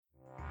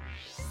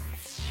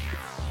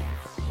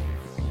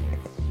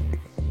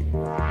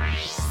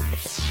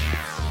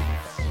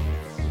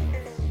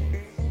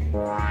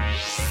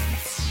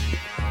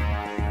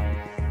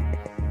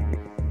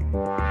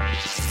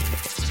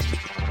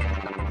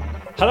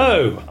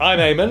Hello, I'm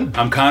Eamon.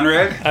 I'm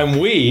Conrad.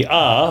 And we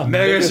are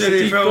Mega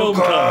City Film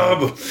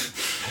Club.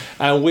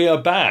 And we are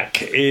back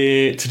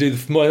to do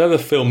another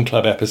film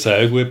club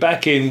episode. We're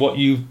back in what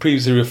you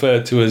previously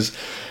referred to as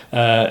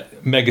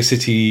Mega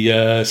City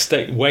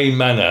Wayne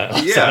Manor.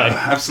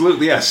 Yeah,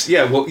 absolutely, yes.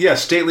 Yeah, well,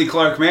 yes, Stately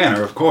Clark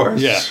Manor, of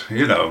course. Yeah.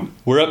 You know.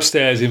 We're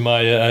upstairs in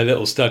my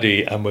little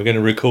study and we're going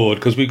to record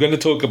because we're going to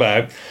talk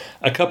about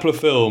a couple of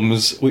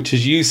films which,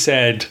 as you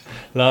said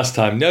last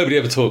time, nobody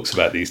ever talks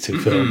about these two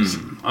films.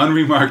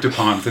 Unremarked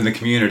upon within the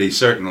community,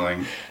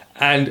 certainly.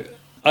 And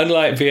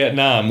unlike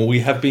Vietnam, we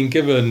have been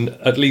given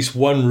at least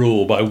one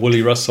rule by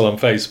Wooly Russell on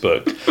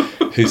Facebook,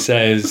 who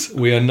says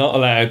we are not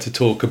allowed to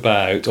talk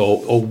about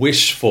or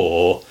wish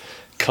for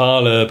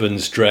Carl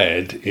Urban's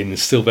Dread in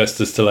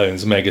Sylvester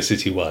Stallone's Mega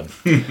City 1.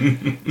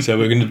 So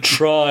we're going to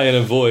try and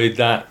avoid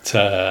that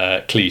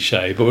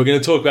cliche, but we're going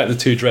to talk about the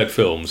two Dread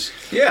films.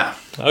 Yeah.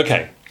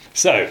 Okay,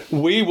 so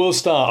we will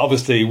start,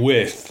 obviously,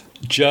 with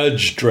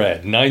Judge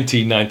Dredd,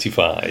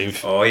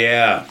 1995. Oh,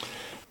 yeah.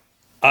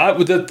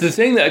 The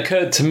thing that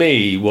occurred to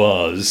me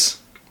was,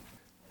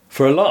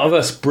 for a lot of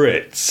us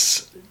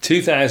Brits,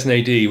 2000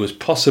 AD was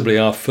possibly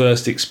our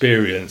first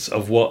experience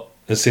of what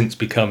has since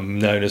become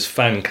known as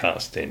fan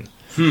casting.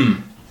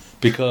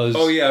 Because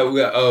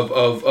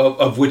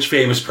of which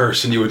famous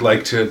person you would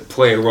like to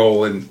play a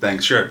role in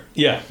things, sure.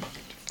 Yeah,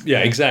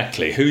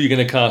 exactly. Who are you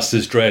going to cast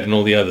as Dredd and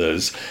all the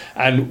others?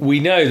 And we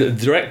know that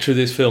the director of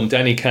this film,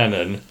 Danny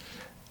Cannon,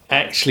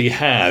 actually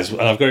has,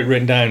 and I've got it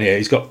written down here,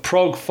 he's got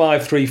Prog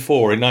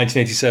 534 in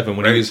 1987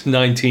 when he was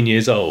 19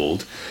 years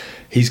old.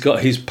 He's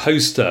got his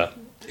poster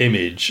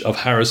image of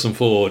Harrison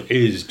Ford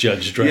is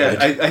Judge Dredd.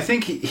 Yeah, I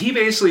think he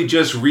basically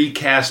just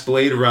recast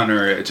Blade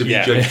Runner to be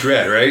Judge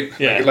Dredd, right?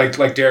 Yeah. Like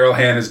Daryl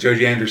Hannah as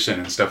Judge Anderson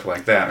and stuff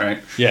like that, right?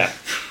 Yeah.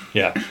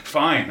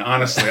 Fine,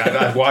 honestly,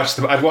 I'd watch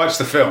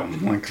the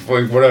film, like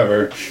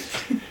whatever.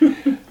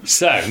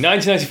 So,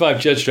 1995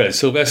 Judge Dredd,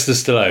 Sylvester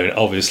Stallone,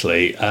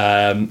 obviously.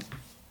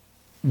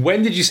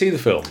 When did you see the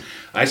film?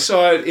 I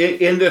saw it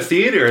in the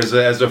theater as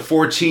a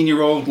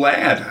 14-year-old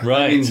lad.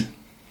 Right. I mean,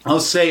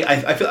 I'll say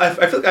I feel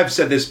like I've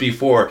said this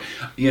before.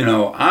 You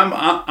know,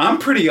 I'm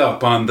pretty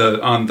up on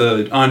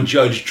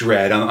Judge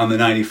Dredd on the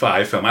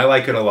 95 film. I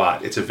like it a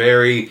lot. It's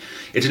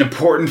an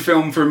important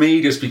film for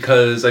me just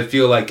because I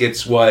feel like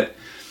it's what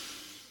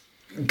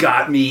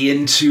got me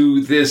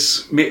into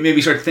this,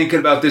 maybe start thinking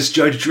about this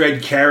Judge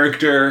Dredd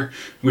character,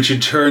 which in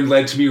turn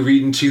led to me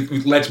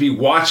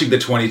watching the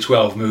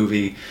 2012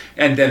 movie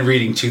and then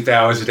reading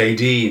 2000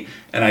 AD,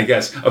 and I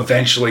guess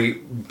eventually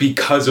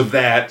because of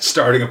that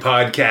starting a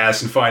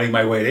podcast and finding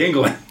my way to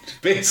England.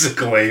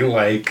 Basically,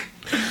 like,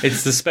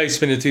 it's the Space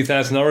Spinner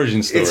 2000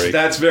 origin story.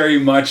 That's very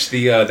much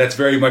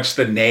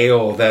the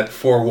nail that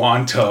for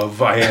want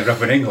of I ended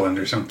up in England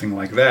or something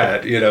like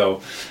that, you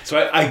know. So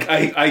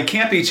I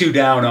can't be too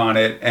down on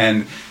it,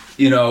 and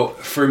you know,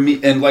 for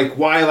me, and like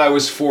while I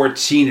was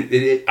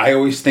 14, I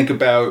always think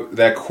about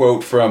that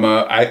quote from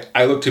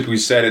I looked up who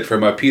said it,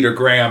 from Peter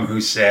Graham,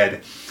 who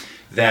said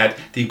that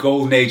the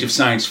golden age of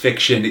science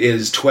fiction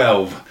is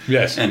 12.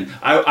 Yes. And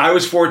I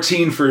was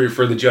 14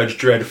 for the Judge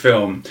Dredd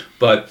film,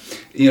 but,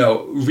 you know,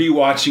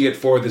 rewatching it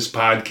for this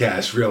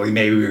podcast really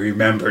made me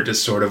remember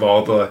just sort of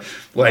all the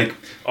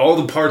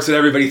parts that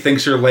everybody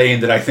thinks are lame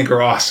that I think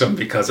are awesome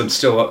because I'm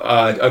still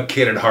a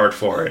kid at heart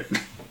for it.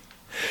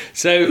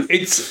 So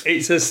it's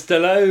a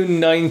Stallone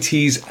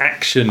 90s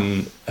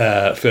action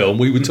film.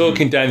 We were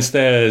talking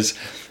downstairs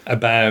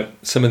about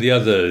some of the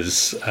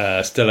others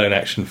Stallone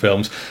action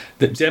films.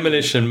 That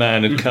Demolition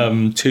Man had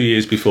come 2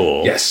 years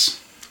before. Yes.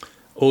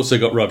 Also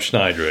got Rob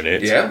Schneider in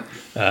it. Yeah.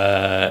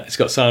 It's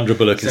got Sandra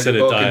Bullock instead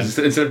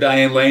of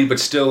Diane Lane, but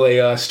still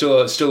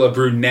a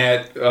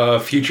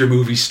brunette, future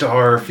movie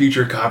star,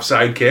 future cop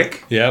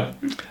sidekick. Yeah.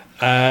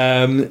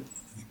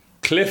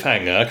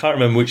 Cliffhanger. I can't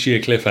remember which year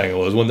Cliffhanger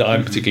was. One that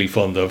I'm particularly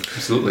fond of.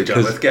 Absolutely,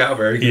 John Lithgow.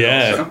 Very good.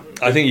 Yeah, also.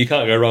 I think you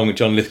can't go wrong with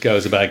John Lithgow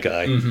as a bad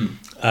guy.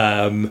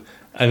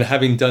 And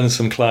having done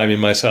some climbing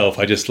myself,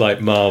 I just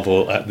like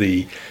marvel at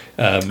the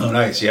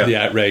the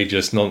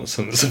outrageous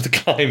nonsense of the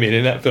climbing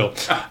in that film.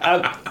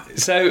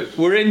 So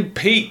we're in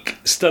peak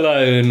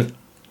Stallone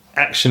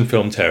action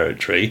film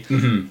territory.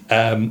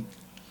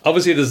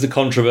 Obviously, there's the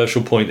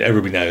controversial point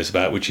everybody knows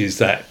about, which is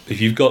that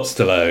if you've got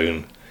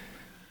Stallone,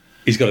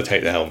 he's got to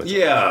take the helmet.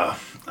 Yeah,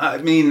 I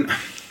mean,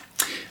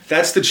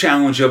 that's the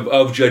challenge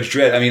of Judge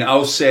Dredd. I mean,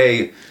 I'll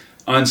say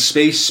on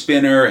Space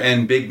Spinner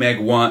and Big Meg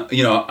 1,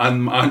 you know,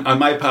 on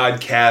my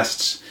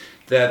podcasts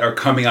that are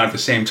coming out at the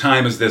same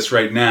time as this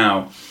right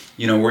now,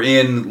 you know, we're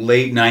in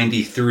late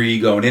 93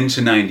 going into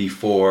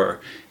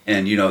 94,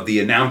 and, you know, the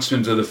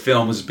announcement of the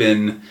film has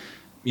been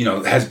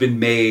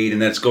made,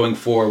 and that's going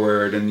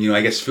forward, and, you know,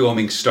 I guess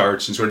filming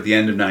starts in sort of the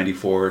end of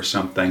 94 or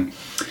something.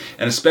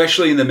 And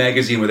especially in the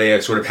magazine where they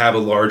sort of have a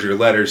larger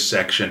letters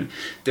section,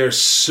 there's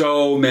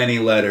so many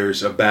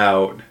letters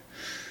about,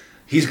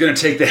 he's going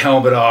to take the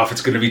helmet off.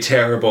 It's going to be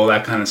terrible.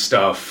 That kind of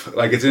stuff.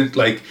 Like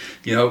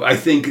I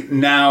think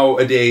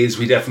nowadays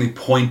we definitely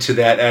point to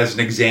that as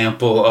an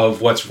example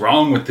of what's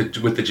wrong with the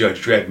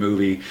Judge Dredd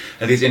movie. I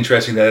think it's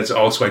interesting that it's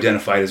also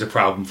identified as a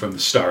problem from the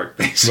start.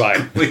 Basically.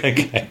 Right.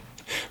 Okay.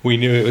 We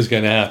knew it was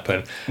going to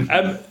happen.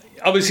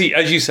 Obviously,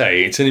 as you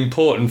say, it's an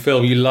important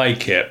film. You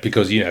like it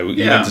because you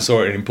went to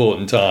saw it at an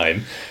important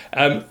time.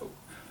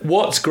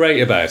 What's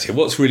great about it?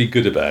 What's really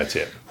good about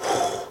it?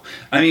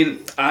 I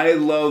mean, I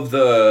love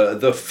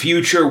the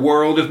future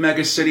world of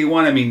Mega City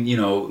 1. I mean,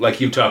 like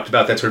you've talked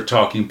about, that sort of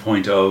talking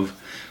point of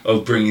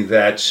bringing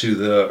that to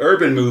the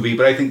urban movie.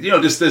 But I think,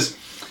 just this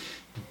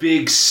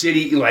big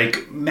city,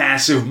 like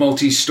massive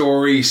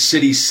multi-story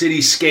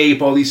cityscape,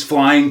 all these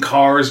flying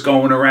cars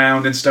going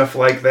around and stuff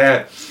like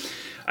that.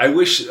 I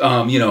wish,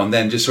 and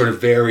then just sort of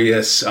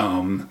various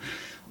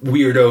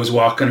weirdos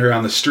walking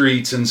around the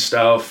streets and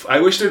stuff.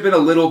 I wish there'd been a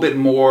little bit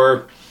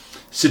more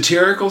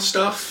satirical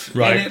stuff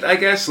in it, I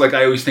guess. Like,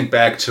 I always think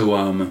back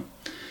to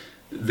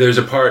there's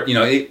a part,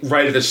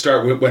 right at the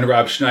start when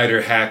Rob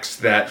Schneider hacks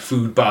that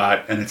food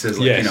bot, and it says,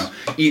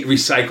 eat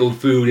recycled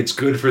food, it's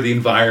good for the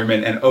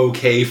environment and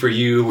okay for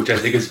you, which I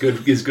think is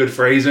good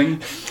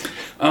phrasing.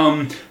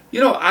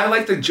 I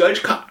like the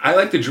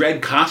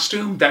Dredd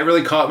costume. That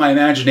really caught my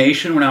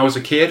imagination when I was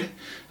a kid.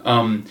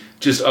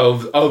 Just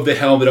of the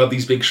helmet, of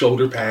these big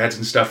shoulder pads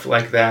and stuff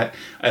like that.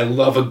 I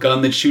love a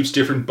gun that shoots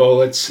different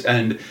bullets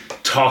and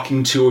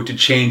talking to it to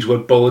change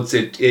what bullets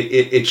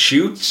it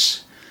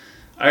shoots.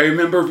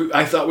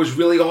 I thought was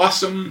really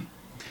awesome.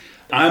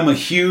 I'm a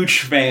huge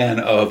fan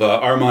of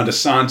Armand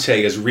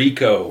Assante as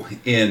Rico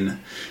in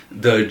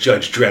the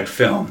Judge Dredd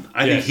film.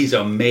 I think he's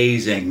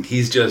amazing.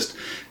 He's just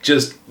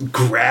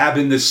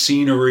grabbing the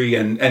scenery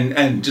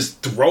and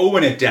just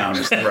throwing it down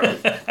his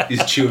throat.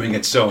 He's chewing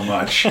it so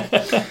much.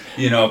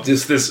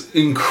 Just this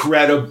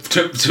incredible,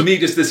 to me,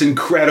 just this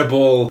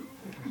incredible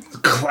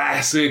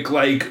classic,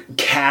 like,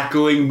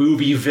 cackling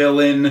movie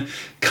villain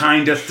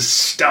kind of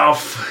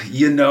stuff,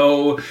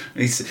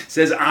 He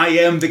says, I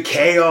am the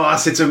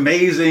chaos, it's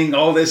amazing,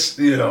 all this,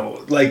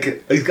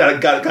 like, he's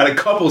got a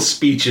couple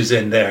speeches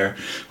in there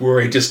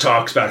where he just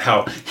talks about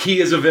how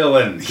he is a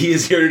villain, he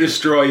is here to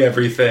destroy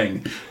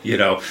everything.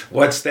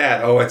 What's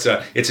that? Oh, it's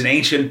an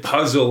ancient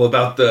puzzle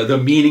about the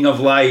meaning of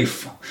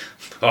life.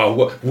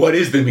 Oh, what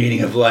is the meaning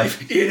of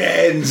life? It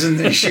ends, and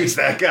then he shoots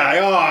that guy.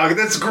 Oh,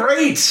 that's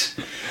great.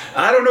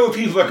 I don't know what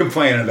people are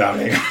complaining about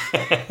here.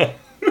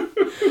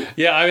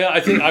 Yeah, I mean, I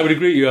think I would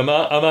agree with you.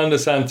 Armand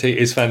Assante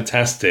is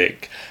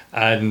fantastic,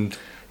 and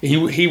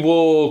he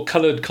wore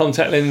coloured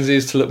contact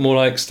lenses to look more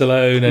like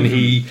Stallone, and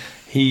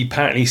he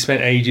apparently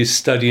spent ages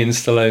studying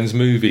Stallone's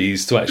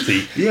movies to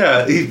actually...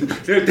 Yeah,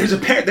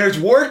 there's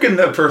work in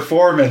the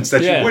performance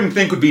that you wouldn't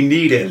think would be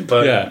needed,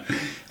 but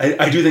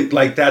I do think,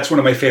 like, that's one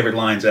of my favorite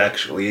lines,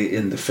 actually,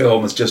 in the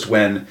film, is just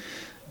when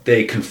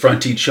they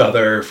confront each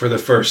other for the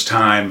first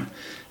time.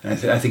 And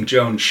I think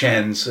Joan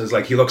Chen says,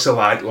 like, he looks a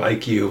lot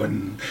like you,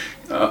 and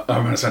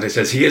Armand Assante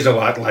says, he is a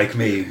lot like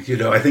me.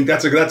 I think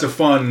that's a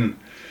fun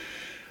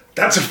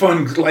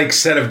like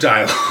set of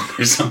dialogue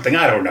or something.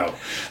 I don't know.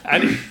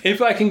 And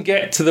if I can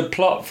get to the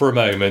plot for a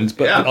moment,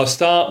 but I'll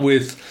start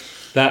with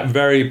that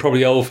very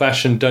probably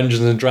old-fashioned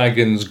Dungeons and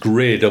Dragons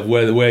grid of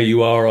where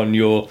you are on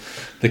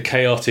the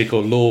chaotic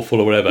or lawful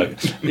or whatever.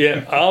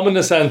 Yeah, Armand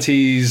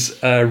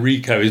Assante's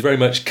Rico is very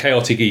much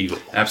chaotic evil.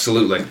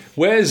 Absolutely.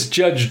 Where's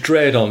Judge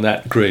Dredd on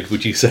that grid,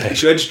 would you say?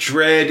 Judge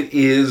Dredd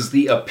is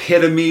the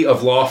epitome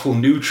of lawful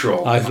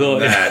neutral. I thought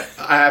that.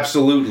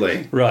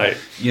 Absolutely. Right.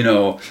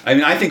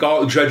 I think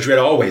Judge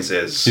Dredd always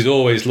is. He's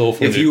always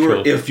lawful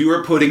neutral. If you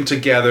were putting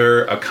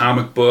together a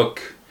comic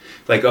book,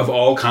 like, of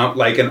all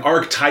like an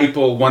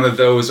archetypal one of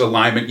those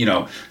alignment, if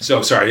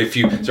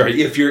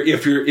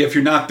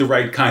you're not the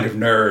right kind of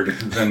nerd,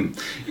 then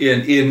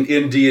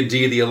in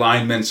D&D the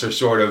alignments are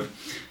sort of,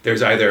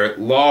 there's either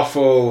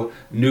lawful,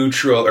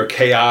 neutral, or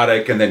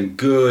chaotic, and then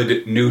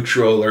good,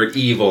 neutral, or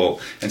evil.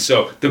 And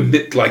so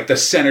the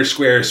center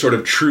square is sort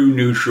of true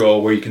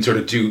neutral, where you can sort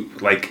of do,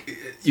 like,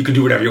 you can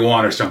do whatever you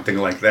want or something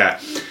like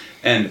that.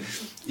 And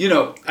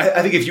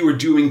I think if you were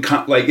doing,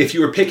 if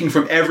you were picking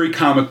from every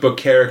comic book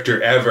character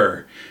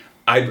ever,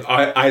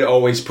 I'd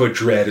always put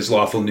Dredd as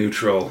lawful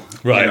neutral.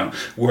 Right.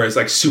 Whereas,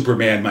 like,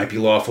 Superman might be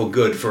lawful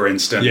good, for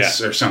instance,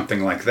 or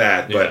something like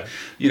that. But,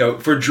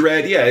 for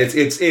Dredd,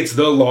 it's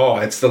the law.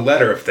 It's the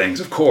letter of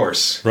things, of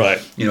course. Right.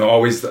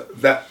 Always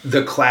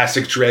the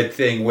classic Dredd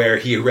thing where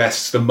he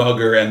arrests the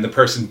mugger and the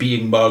person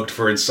being mugged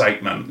for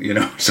incitement,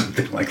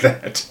 something like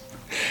that.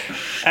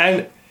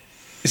 And...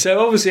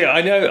 so obviously,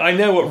 I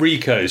know what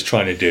Rico's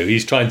trying to do.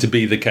 He's trying to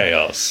be the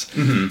chaos.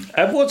 Mm-hmm.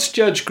 And what's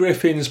Judge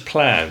Griffin's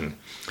plan?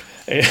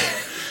 He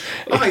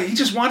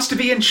just wants to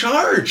be in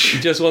charge.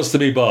 He just wants to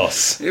be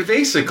boss,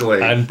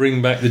 basically, and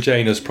bring back the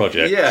Janus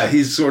Project. Yeah,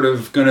 he's sort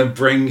of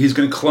he's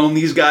going to clone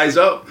these guys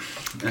up.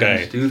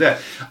 And do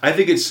that. I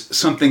think it's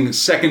something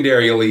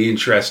secondarily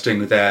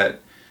interesting that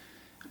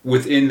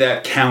within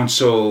that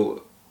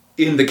council.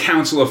 In the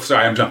Council of...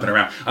 Sorry, I'm jumping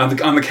around.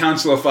 On the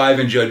Council of Five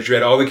in Judge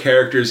Dredd, all the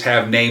characters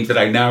have names that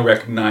I now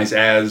recognize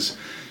as,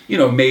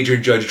 major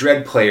Judge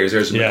Dredd players.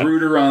 There's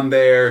Magruder on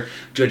there,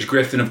 Judge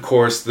Griffin, of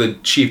course, the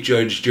chief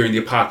judge during the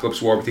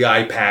Apocalypse War with the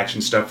eye patch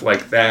and stuff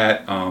like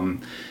that.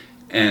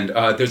 And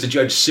there's a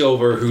Judge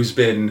Silver who's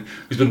been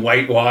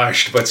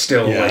whitewashed, but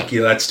still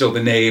that's still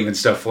the name and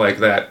stuff like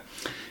that.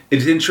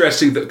 It's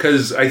interesting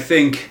because I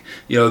think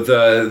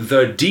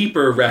the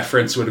deeper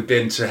reference would have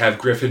been to have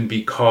Griffin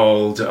be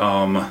called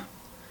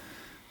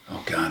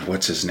oh God,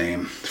 what's his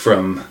name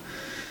from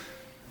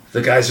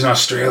the guys in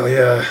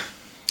Australia.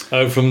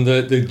 Oh, from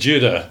the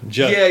Judah.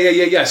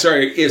 Yeah.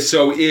 Sorry.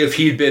 So if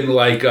he'd been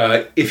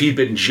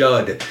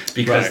Judd,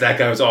 because that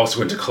guy was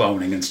also into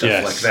cloning and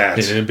stuff like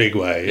that. In a big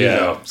way,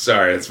 yeah.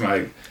 Sorry, it's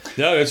my...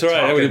 No, it's all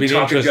right. That would have been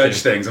interesting.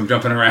 Judge things. I'm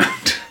jumping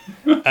around.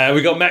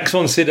 We got Max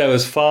von Sydow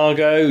as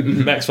Fargo.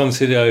 Max von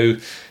Sydow...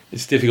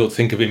 It's difficult to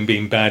think of him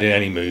being bad in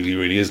any movie,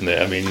 really, isn't it?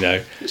 I mean,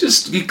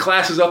 he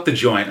classes up the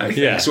joint. I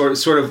think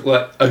sort of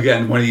like,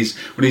 again, one of these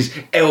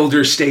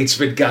elder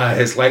statesman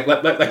guys, like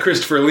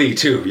Christopher Lee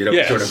too.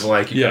 Sort of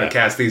like you gotta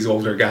cast these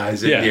older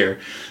guys in here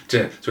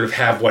to sort of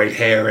have white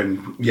hair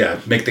and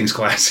make things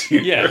classy.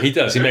 Yeah, he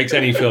does. He makes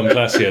any film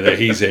classier that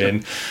he's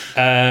in.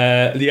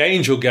 The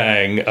Angel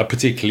Gang are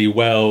particularly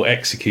well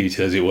executed,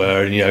 as it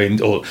were,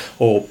 and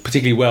or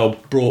particularly well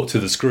brought to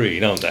the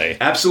screen, aren't they?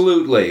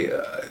 Absolutely.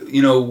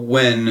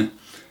 When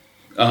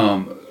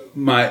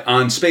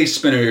on Space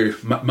Spinner,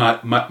 my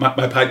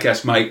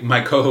podcast,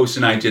 my co-host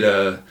and I did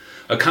a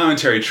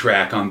commentary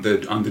track on the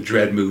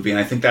Dredd movie, and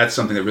I think that's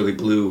something that really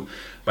blew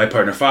my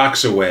partner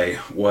Fox away,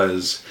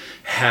 was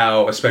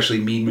how especially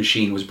Mean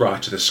Machine was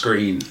brought to the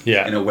screen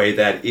in a way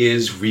that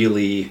is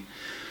really,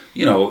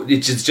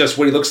 it's just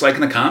what he looks like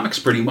in the comics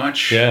pretty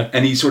much. Yeah.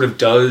 And he sort of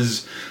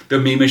does the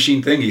Mean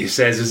Machine thing. He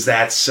says, "Is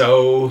that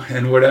so?"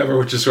 and whatever,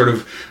 which is sort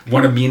of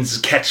one of Mean's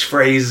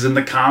catchphrases in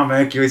the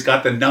comic. He's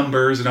got the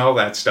numbers and all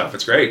that stuff.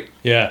 It's great.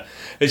 Yeah.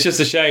 It's just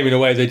a shame in a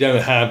way they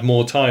don't have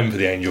more time for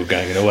the Angel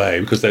Gang in a way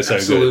because they're so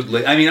good.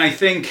 Absolutely. I mean, I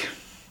think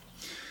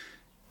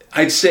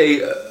I'd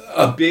say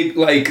a big,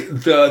 like,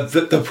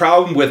 the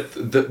problem with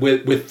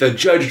the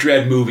Judge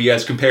Dredd movie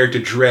as compared to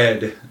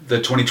Dredd, the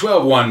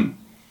 2012 one,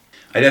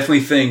 I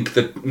definitely think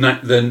that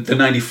the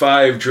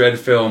 95 Dredd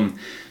film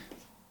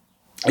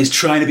is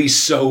trying to be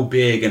so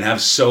big and have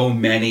so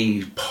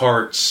many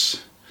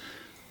parts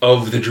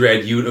of the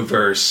Dredd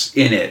universe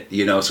in it,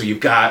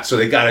 so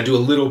they got to do a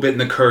little bit in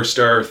the Cursed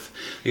Earth,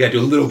 they got to do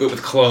a little bit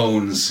with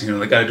clones,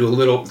 they got to do a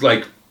little,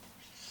 like,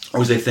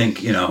 or as they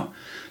think, not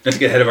to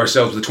get ahead of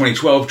ourselves, the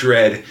 2012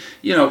 Dredd,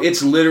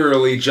 it's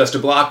literally just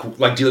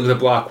dealing with a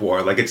block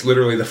war, like it's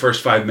literally the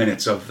first 5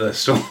 minutes of the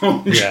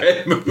Stallone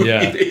Dredd movie,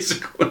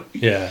 basically.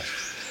 Yeah.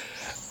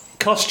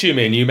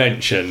 Costuming, you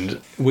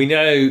mentioned. We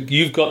know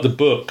you've got the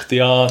book,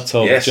 The Art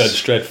of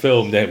Judge Dredd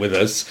Film, there with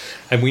us,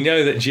 and we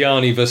know that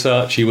Gianni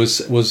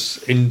Versace was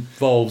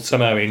involved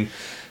somehow in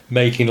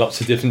making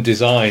lots of different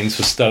designs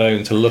for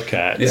Stallone to look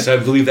at. Yes, I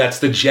believe that's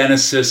the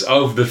genesis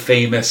of the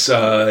famous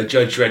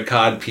Judge Dredd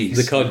codpiece.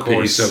 The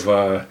codpiece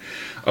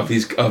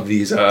of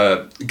these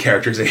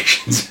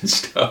characterizations and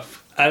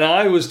stuff. And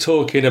I was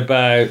talking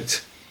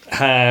about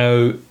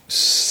how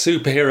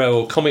superhero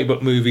or comic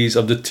book movies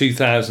of the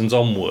 2000s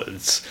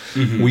onwards,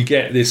 we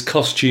get this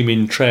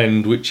costuming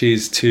trend, which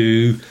is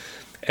to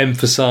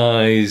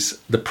emphasize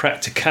the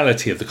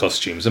practicality of the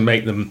costumes and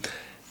make them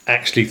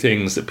actually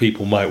things that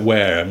people might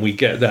wear, and we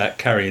get that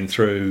carrying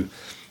through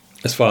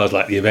as far as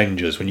like the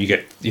Avengers, when you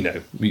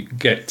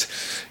get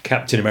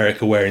Captain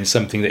America wearing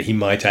something that he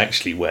might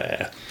actually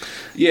wear.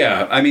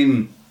 Yeah, I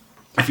mean,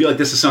 I feel like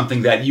this is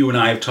something that you and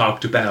I have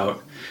talked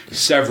about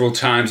several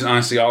times, and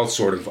honestly, I'll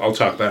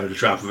talk about it at a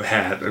drop of a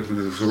hat.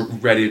 I'm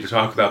ready to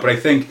talk about, but I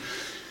think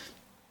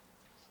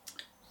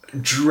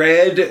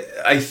Dredd,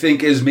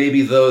 is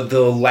maybe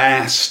the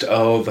last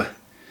of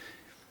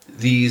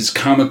these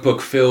comic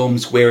book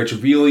films where it's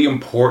really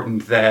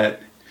important that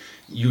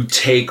you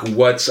take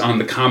what's on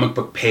the comic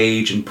book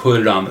page and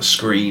put it on the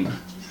screen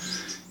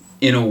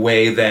in a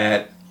way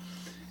that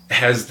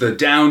has the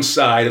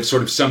downside of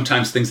sort of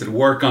sometimes things that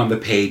work on the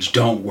page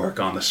don't work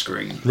on the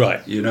screen.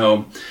 Right.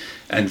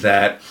 And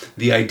that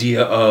the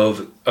idea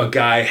of a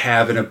guy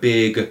having a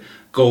big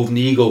golden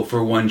eagle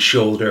for one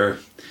shoulder,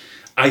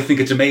 I think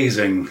it's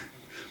amazing.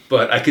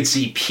 But I could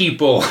see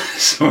people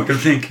sort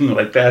of thinking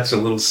like that's a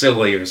little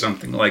silly or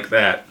something like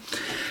that.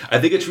 I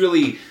think it's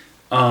really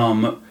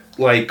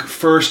like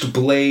first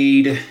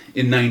Blade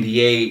in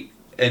 98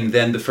 and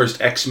then the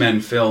first X-Men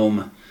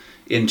film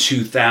in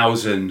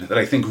 2000 that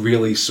I think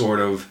really sort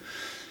of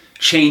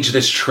changed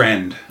this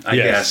trend, I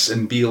guess,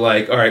 and be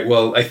like, all right,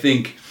 well, I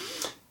think...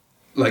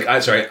 Like,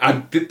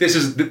 this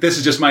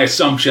is just my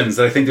assumptions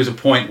that I think there's a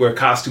point where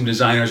costume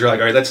designers are like,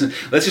 all right, let's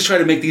just try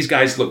to make these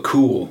guys look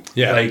cool,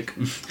 like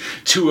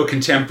to a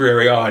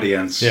contemporary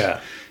audience,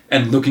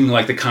 and looking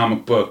like the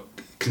comic book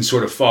can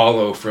sort of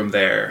follow from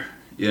there,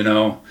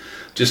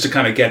 just to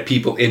kind of get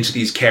people into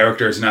these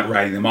characters and not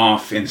writing them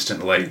off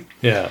instantly.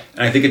 Yeah,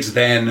 and I think it's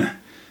then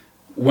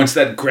once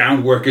that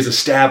groundwork is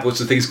established,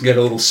 that things can get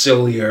a little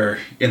sillier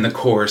in the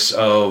course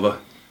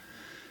of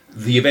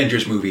the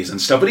Avengers movies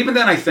and stuff. But even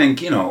then, I think,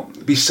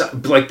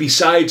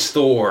 besides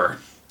Thor,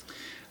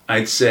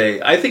 I'd say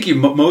I think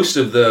most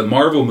of the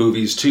Marvel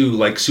movies too,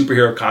 like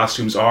superhero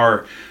costumes,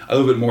 are a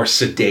little bit more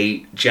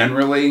sedate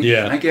generally.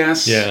 Yeah, I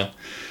guess. Yeah.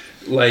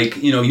 Like,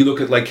 you know, you look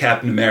at like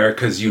Captain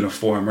America's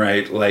uniform,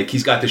 right? Like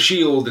he's got the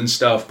shield and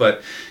stuff,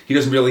 but he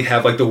doesn't really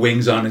have like the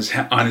wings on his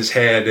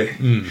head.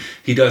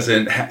 He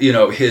doesn't, you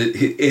know,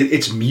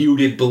 it's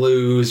muted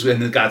blues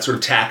and it's got sort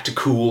of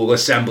tactical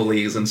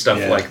assemblies and stuff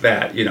like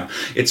that. You know,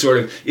 it's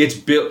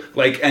built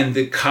like and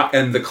the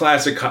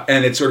classic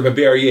and it's sort of a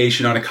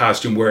variation on a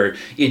costume where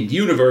in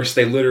universe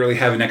they literally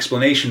have an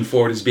explanation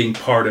for it as being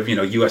part of, you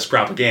know, U.S.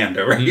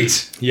 propaganda,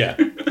 right? Yeah.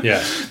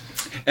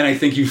 And I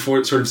think you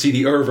sort of see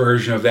the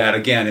version of that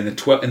again in the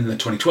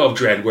 2012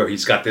 Dredd, where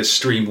he's got this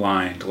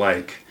streamlined,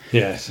 like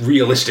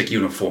realistic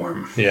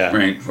uniform,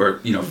 right? Or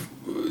you know,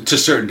 to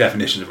certain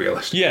definitions of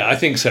realistic. Yeah, I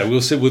think so.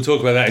 We'll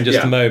talk about that in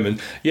just a moment.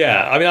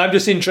 Yeah, I mean, I'm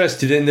just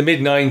interested in the mid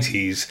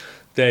 '90s.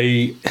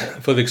 They,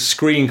 for the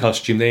screen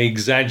costume, they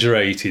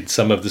exaggerated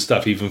some of the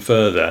stuff even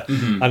further.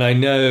 And I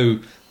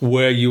know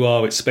where you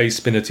are with Space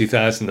Spinner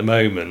 2000 at the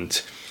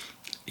moment.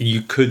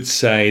 You could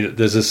say that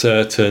there's a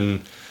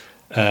certain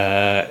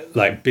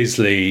like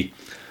Bisley,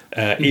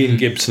 Ian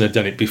Gibson had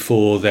done it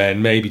before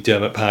then, maybe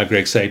Dermot Power,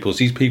 Greg Staples,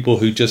 these people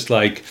who just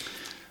like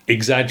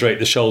exaggerate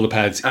the shoulder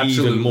pads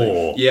even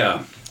more.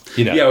 Yeah.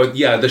 You know?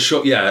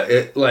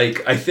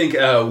 Like I think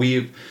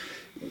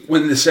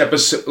when this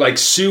episode, like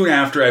soon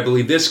after I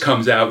believe this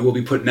comes out, we'll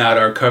be putting out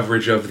our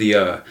coverage of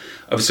the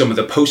of some of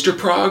the poster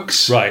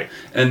progs. Right.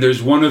 And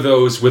there's one of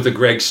those with the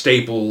Greg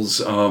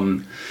Staples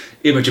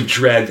image of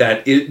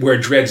Dredd where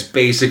Dredd's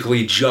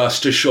basically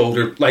just a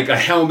shoulder, like a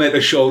helmet, a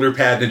shoulder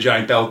pad, and a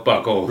giant belt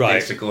buckle,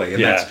 basically.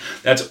 And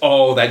that's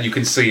all that you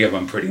can see of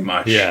him, pretty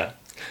much. Yeah.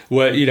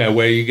 Where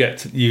you get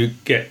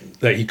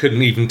that he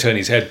couldn't even turn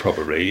his head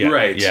properly. Yeah.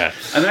 Right. Yeah.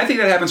 And I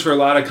think that happens for a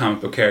lot of comic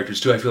book characters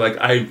too. I feel like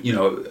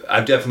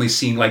I've definitely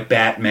seen like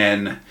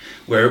Batman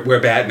where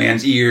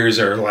Batman's ears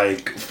are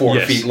like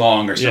 4 feet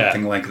long or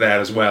something like that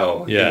as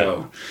well. Yeah. You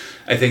know?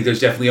 I think there's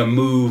definitely a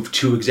move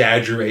to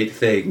exaggerate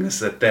things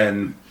that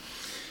then,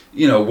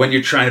 you know, when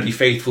you're trying to be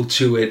faithful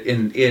to it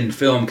in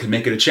film, can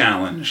make it a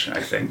challenge.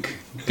 I think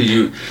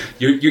you're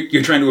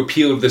trying to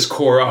appeal to this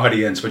core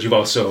audience, but you've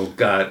also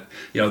got,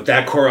 you know,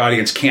 that core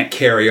audience can't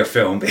carry a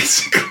film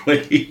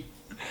basically.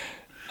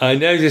 I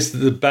noticed that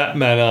the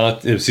Batman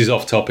art. This is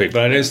off topic,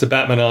 but I noticed the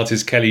Batman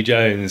artist Kelly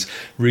Jones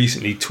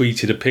recently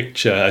tweeted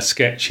a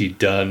sketch he'd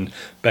done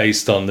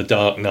based on the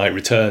Dark Knight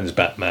Returns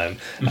Batman,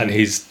 and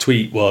his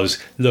tweet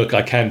was, "Look,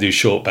 I can do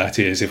short bat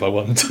ears if I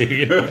want to,"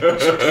 you know?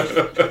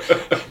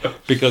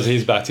 Because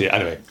his bat ear.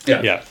 Anyway,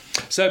 yeah.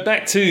 So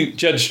back to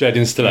Judge Dredd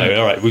in Stallone.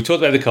 All right, we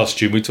talked about the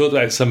costume. We talked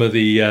about some of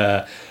the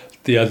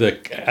other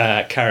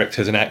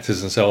characters and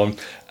actors and so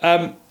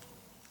on.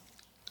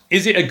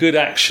 Is it a good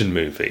action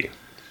movie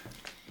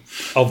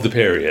of the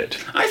period?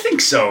 I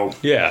think so.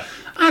 Yeah.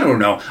 I don't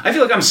know. I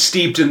feel like I'm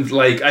steeped in,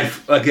 like,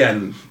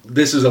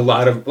 this is a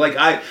lot of, like,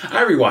 I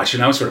rewatch it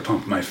and I was sort of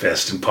pumping my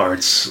fist in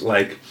parts.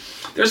 Like,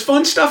 there's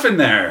fun stuff in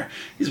there.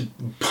 He's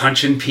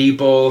punching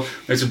people.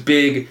 There's a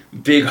big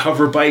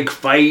hover bike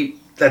fight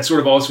that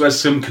sort of also has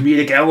some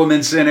comedic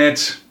elements in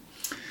it.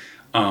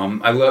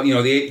 I love, you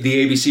know, the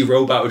ABC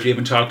robot, which we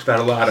haven't talked about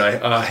a lot.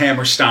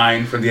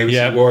 Hammerstein from the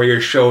ABC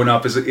Warriors showing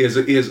up is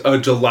a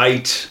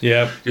delight.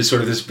 Yeah, just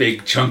sort of this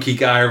big chunky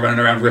guy running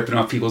around ripping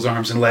off people's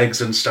arms and legs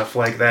and stuff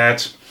like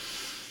that.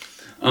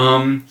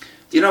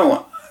 You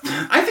know,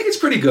 I think it's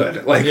pretty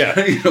good. Like,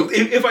 you know,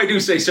 if I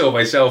do say so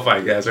myself, I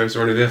guess, or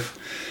sort of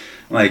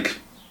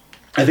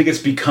I think it's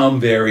become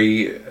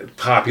very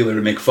popular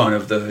to make fun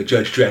of the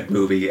Judge Dredd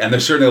movie, and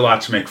there's certainly a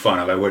lot to make fun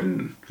of. I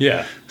wouldn't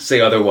say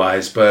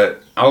otherwise,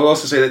 but I'll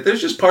also say that there's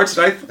just parts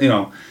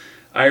that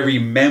I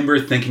remember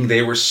thinking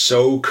they were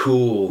so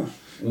cool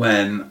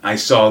when I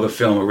saw the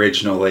film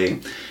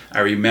originally. I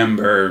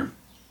remember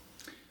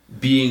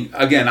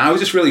I was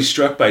just really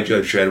struck by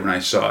Judge Dredd when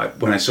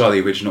I saw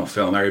the original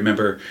film. I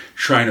remember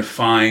trying to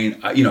find,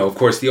 you know, of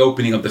course, the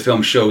opening of the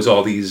film shows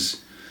all these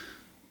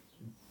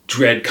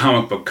Dredd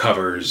comic book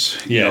covers,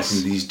 you know,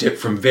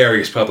 from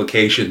various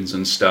publications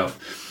and stuff.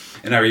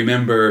 And I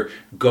remember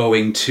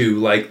going to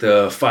like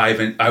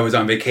I was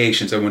on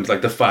vacation, so I went to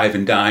like the Five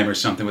and Dime or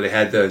something, where they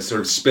had the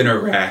sort of spinner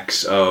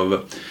racks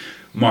of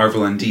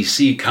Marvel and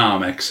DC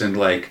comics, and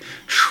like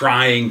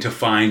trying to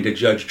find a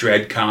Judge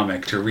Dredd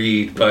comic to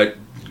read, but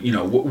you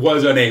know,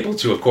 was unable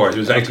to, of course. It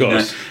was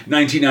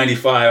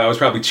 1995. I was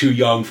probably too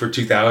young for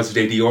 2000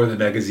 AD or the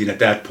magazine at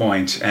that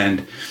point,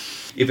 and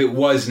if it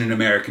was in an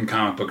American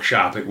comic book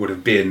shop, it would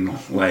have been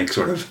like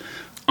sort of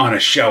on a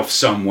shelf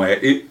somewhere.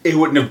 It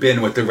wouldn't have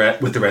been with the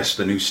rest of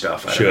the new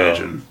stuff, I'd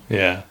imagine.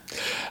 Yeah.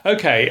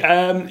 Okay.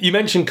 You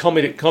mentioned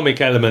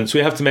comic elements. We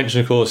have to mention,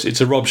 of course,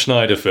 it's a Rob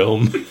Schneider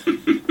film,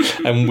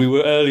 and we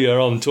were earlier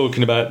on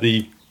talking about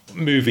the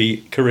movie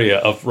career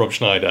of Rob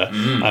Schneider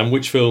and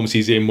which films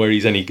he's in where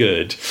he's any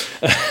good.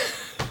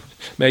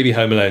 Maybe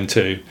Home Alone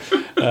 2.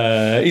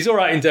 He's all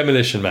right in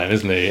Demolition Man,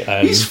 isn't he?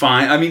 And he's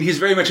fine. I mean, he's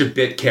very much a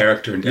bit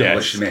character in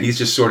Demolition Man. He's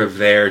just sort of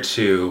there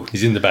to...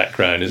 He's in the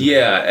background, isn't he?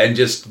 Yeah, and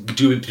just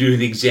do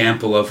the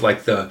example of,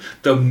 like, the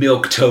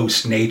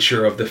milquetoast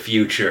nature of the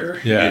future,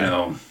 you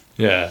know?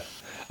 Yeah.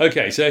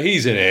 Okay, so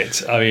he's in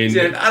it. I mean...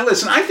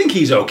 listen, I think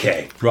he's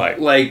okay. Right.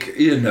 Like,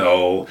 you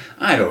know,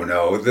 I don't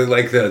know. When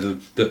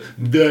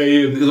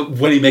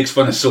he makes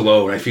fun of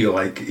Stallone, I feel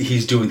like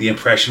he's doing the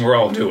impression we're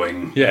all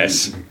doing.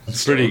 Yes,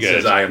 it's pretty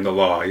good. Says, I am the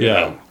law, you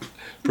know?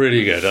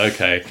 Pretty good,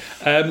 okay.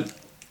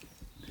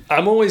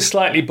 I'm always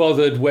slightly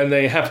bothered when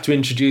they have to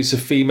introduce a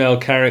female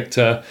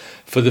character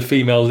for the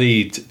female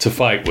lead to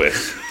fight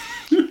with.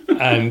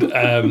 And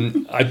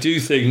I do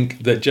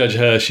think that Judge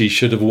Hershey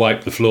should have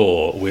wiped the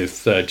floor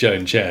with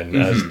Joan Chen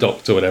as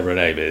Doctor, whatever her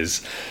name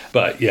is.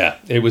 But yeah,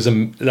 that was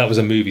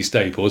a movie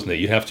staple, wasn't it?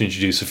 You have to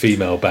introduce a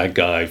female bad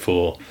guy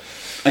for...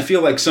 I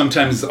feel like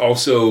sometimes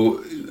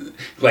also,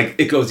 like,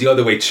 it goes the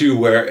other way too,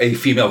 where a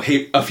female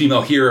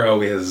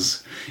hero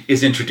is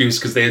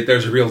introduced because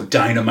there's a real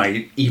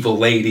dynamite evil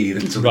lady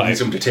and somebody needs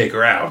them to take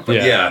her out.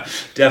 But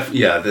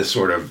this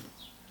sort of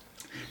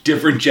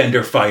different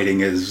gender fighting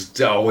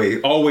is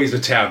always a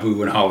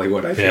taboo in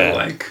Hollywood, I feel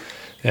like.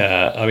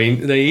 Yeah, I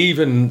mean,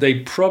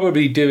 they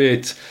probably do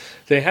it.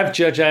 They have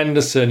Judge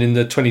Anderson in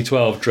the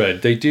 2012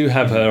 Dredd. They do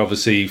have her,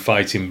 obviously,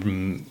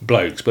 fighting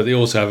blokes, but they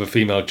also have a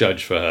female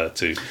judge for her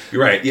to...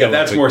 Right, yeah,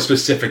 that's more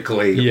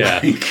specifically...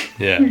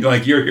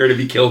 like, you're here to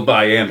be killed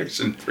by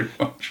Anderson, pretty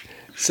much.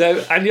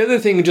 So, and the other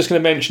thing I'm just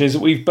going to mention is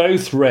that we've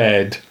both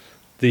read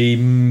the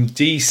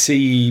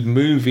DC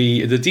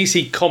movie, the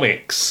DC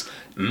Comics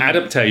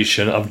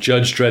adaptation of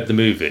Judge Dredd the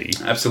movie.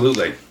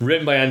 Absolutely.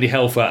 Written by Andy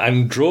Helfer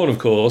and drawn, of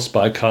course,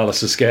 by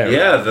Carlos Ezquerra.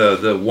 Yeah,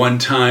 the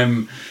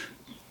one-time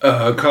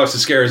Carlos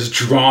Ezquerra's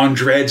drawn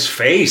Dredd's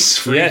face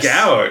freak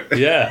out.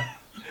 Yeah.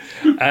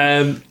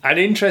 And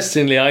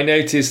interestingly, I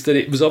noticed that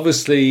it was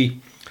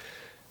obviously...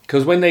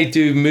 Because when they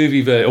do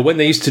when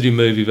they used to do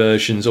movie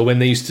versions, or when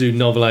they used to do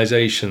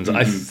novelizations,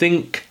 I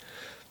think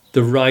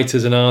the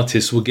writers and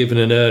artists were given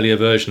an earlier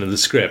version of the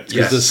script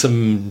because there's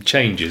some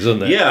changes, isn't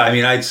there? Yeah, I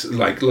mean,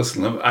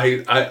 listen.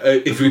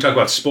 If we talk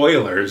about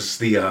spoilers,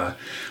 the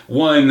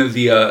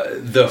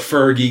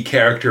Fergie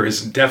character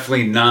is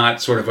definitely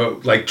not sort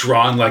of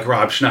drawn like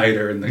Rob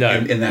Schneider in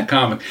that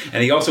comic,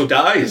 and he also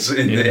dies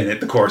in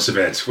the course of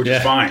it, which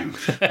is fine.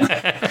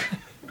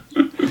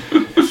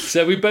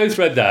 So we both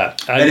read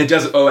that, and it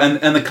does. Oh,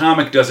 and the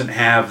comic doesn't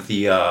have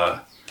the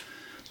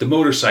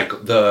motorcycle,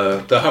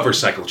 the hover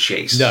cycle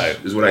chase. No,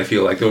 is what I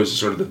feel like. Those are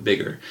sort of the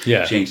bigger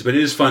changes. But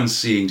it is fun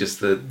seeing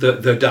just the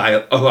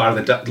a lot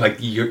of the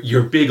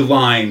your big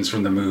lines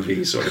from the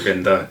movie, sort of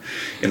in the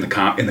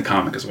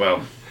comic as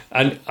well.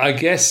 And I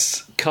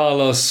guess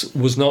Carlos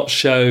was not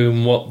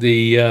shown what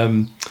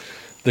the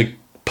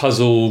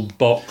puzzle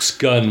box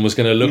gun was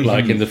going to look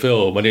like in the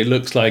film, and it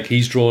looks like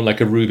he's drawn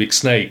like a Rubik's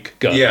snake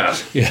gun. Yeah.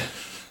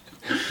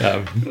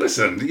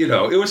 Listen,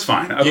 it was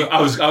fine.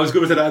 I was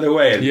good with it either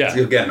way. And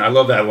again, I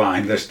love that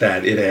line.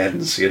 That it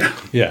ends.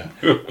 Yeah,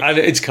 and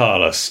it's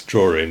Carlos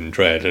drawing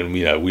Dredd, and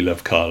we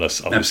love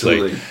Carlos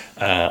obviously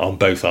on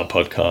both our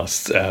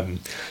podcasts.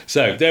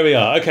 So there we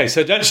are. Okay,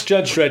 so that's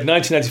Judge Dredd,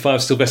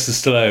 1995, Sylvester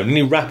Stallone.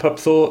 Any wrap up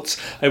thoughts?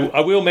 I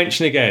will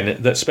mention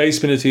again that Space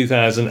Spinner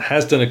 2000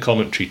 has done a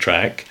commentary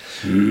track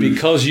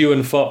because you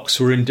and Fox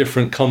were in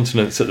different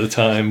continents at the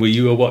time where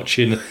you were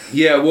watching.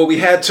 Yeah, well, we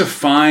had to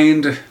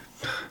find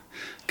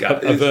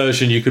a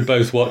version you could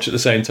both watch at the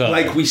same time.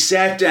 Like, we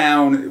sat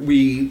down,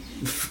 we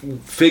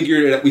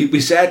figured it. We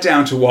sat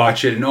down to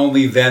watch it, and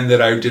only then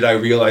did I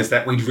realize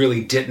that we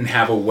really didn't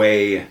have a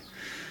way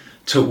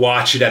to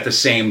watch it at the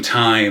same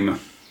time.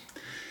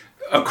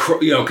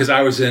 Because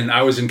I was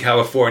in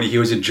California, he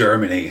was in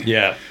Germany.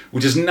 Yeah,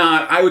 which is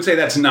not. I would say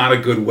that's not a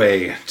good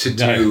way to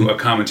do a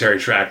commentary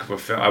track of a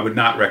film. I would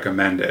not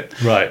recommend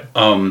it. Right.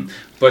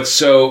 But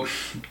so.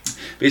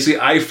 Basically,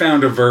 I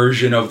found a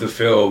version of the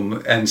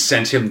film and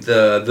sent him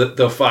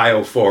the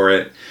file for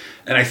it.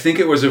 And I think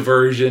it was a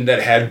version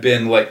that had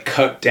been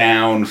cut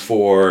down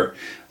for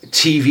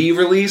TV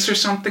release or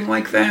something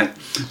like that.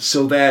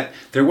 So that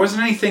there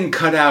wasn't anything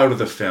cut out of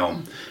the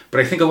film. But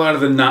I think a lot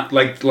of the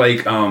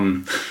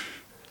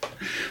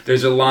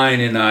there's a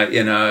line in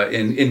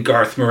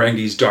Garth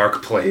Marenghi's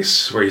Dark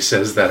Place where he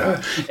says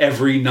that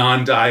every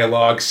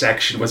non-dialogue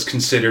section was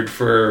considered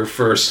for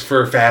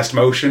fast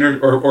motion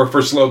or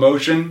for slow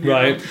motion.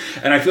 Right.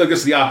 And I feel like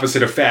it's the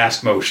opposite of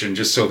fast motion,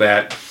 just so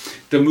that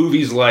the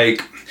movie's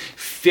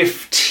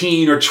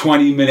 15 or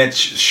 20 minutes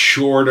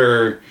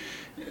shorter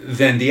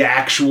than the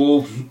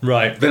actual,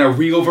 than a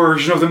real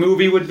version of the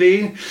movie would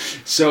be.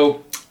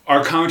 So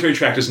our commentary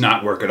track does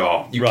not work at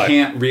all. You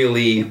can't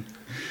really...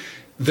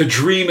 The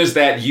dream is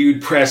that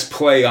you'd press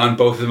play on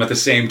both of them at the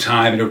same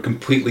time and it would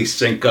completely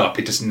sync up.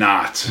 It does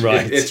not.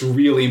 Right. It's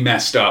really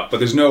messed up. But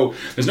there's no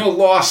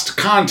lost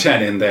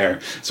content in there.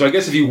 So I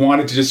guess if you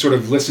wanted to just sort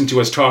of listen to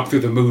us talk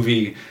through the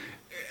movie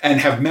and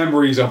have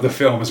memories of the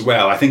film as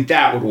well, I think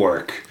that would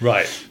work.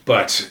 Right.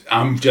 But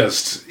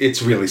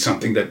it's really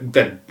something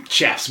that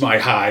chaps my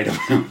hide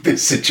about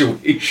this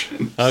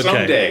situation. Okay.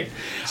 Someday.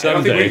 I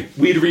don't think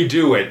we'd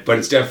redo it, but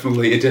it's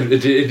definitely it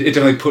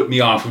definitely put me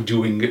off of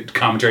doing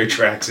commentary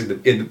tracks in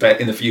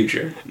the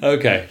future.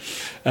 Okay.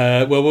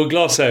 Well, we'll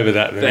gloss over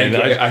that then.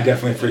 Thank you. I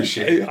definitely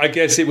appreciate it. I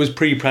guess it was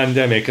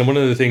pre-pandemic, and one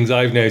of the things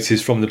I've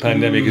noticed from the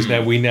pandemic is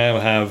we now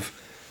have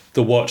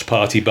the watch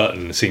party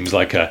button. Seems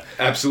like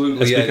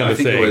absolutely. Yeah, I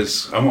think it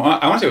was. I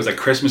want to say it was like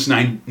Christmas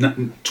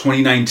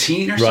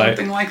 2019 or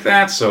something like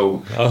that.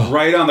 So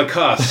right on the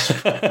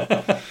cusp.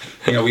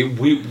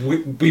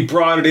 We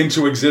brought it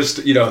into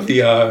existence.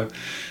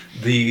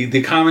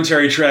 The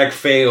commentary track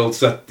failed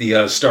so that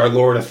the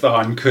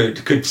Star-Lord-a-thon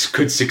could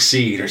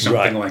succeed or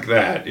something like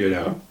that.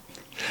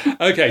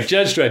 Okay,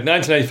 Judge Dredd,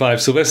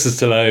 1985, Sylvester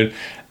Stallone.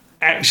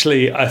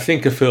 Actually, I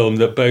think a film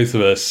that both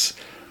of us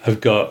have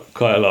got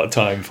quite a lot of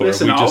time for.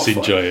 Listen, we just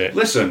enjoy it.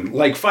 Listen,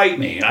 fight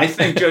me. I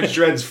think Judge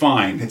Dredd's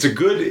fine. It's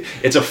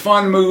a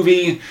fun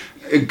movie.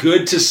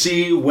 Good to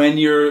see when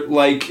you're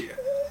like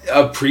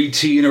a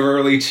preteen or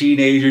early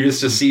teenager,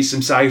 just to see some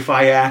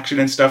sci-fi action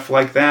and stuff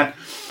like that.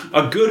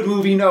 A good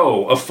movie,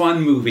 no. A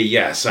fun movie,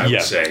 yes, I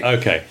would say.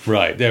 Okay,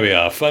 right. There we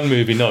are. Fun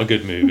movie, not a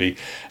good movie.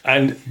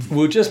 And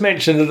we'll just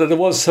mention that there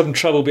was some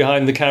trouble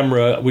behind the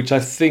camera, which I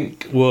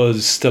think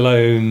was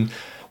Stallone.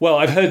 Well,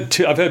 I've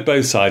heard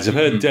both sides. I've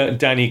heard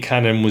Danny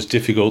Cannon was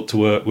difficult to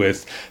work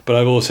with, but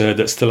I've also heard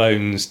that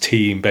Stallone's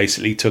team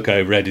basically took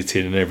over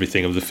editing and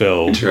everything of the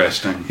film.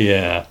 Interesting.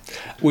 Yeah.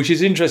 Which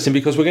is interesting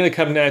because we're going to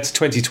come now to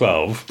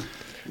 2012.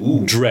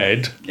 Ooh.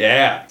 Dredd.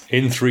 Yeah.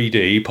 In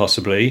 3D,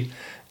 possibly.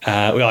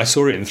 I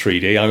saw it in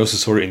 3D. I also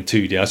saw it in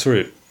 2D. I saw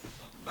it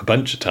a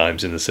bunch of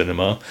times in the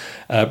cinema.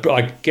 But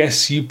I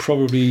guess you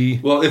probably...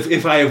 Well,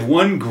 if I have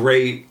one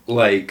great,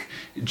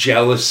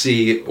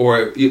 jealousy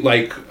or,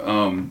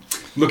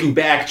 looking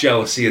back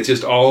jealousy, it's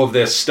just all of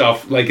this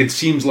stuff. It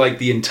seems like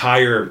the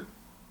entire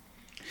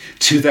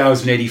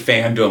 2080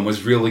 fandom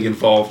was really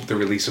involved with the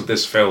release of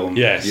this film.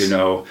 Yes.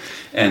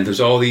 And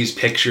there's all these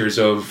pictures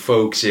of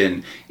folks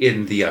in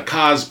the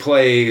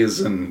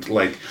cosplays and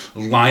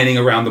lining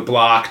around the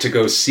block to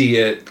go see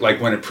it,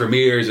 when it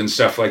premieres and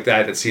stuff like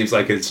that. It seems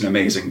like it's an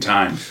amazing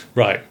time.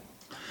 Right.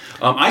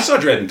 I saw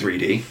Dredd in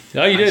 3D.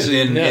 Oh, you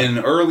did? In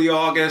early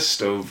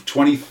August of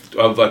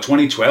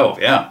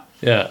 2012, yeah.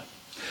 Yeah.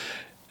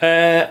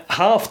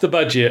 Half the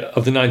budget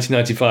of the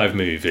 1995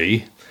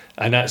 movie,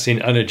 and that's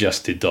in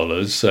unadjusted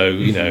dollars. So,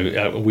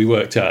 we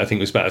worked out, I think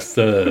it was about a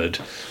third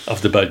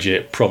of the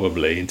budget,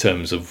 probably, in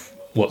terms of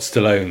what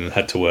Stallone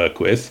had to work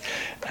with.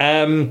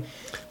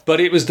 But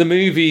it was the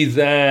movie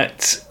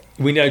that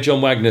we know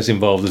John Wagner's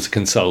involved as a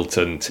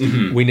consultant.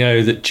 Mm-hmm. We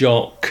know that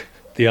Jock,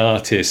 the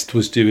artist,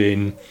 was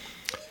doing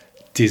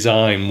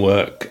design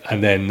work,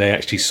 and then they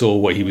actually saw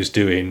what he was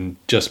doing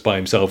just by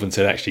himself and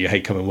said, actually, hey,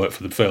 come and work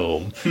for the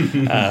film.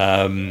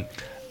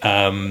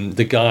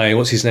 The guy,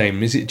 what's his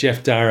name? Is it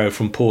Jeff Darrow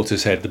from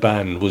Portishead? The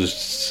band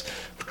was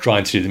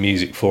trying to do the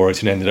music for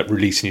it and ended up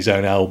releasing his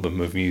own album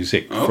of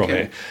music from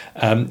it.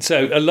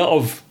 So a lot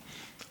of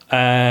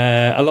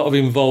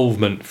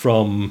involvement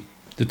from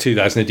the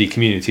 2000 AD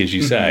community, as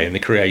you say, and the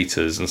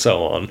creators and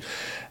so on.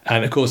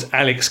 And of course,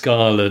 Alex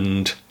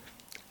Garland,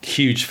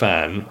 huge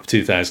fan of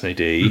 2000 AD.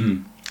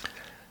 Mm-hmm.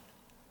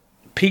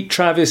 Pete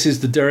Travis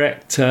is the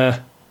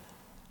director.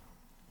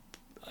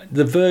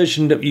 The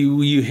version that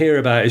you hear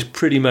about is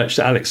pretty much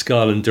that Alex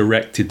Garland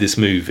directed this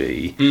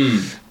movie,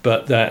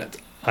 but that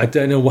I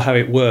don't know how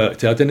it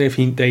worked. I don't know if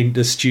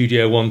the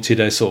studio wanted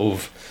a sort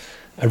of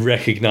a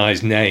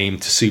recognised name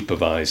to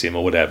supervise him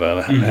or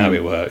whatever. How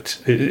it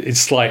worked.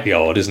 It's slightly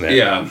odd, isn't it?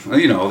 Yeah,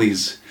 all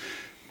these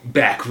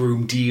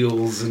backroom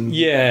deals and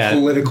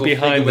political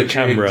behind the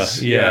camera.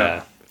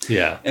 Yeah.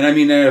 And I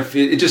mean,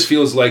 it just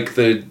feels like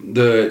the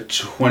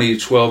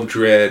 2012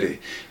 Dredd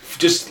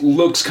just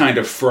looks kind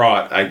of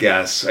fraught, I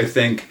guess. I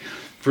think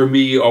for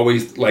me,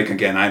 always,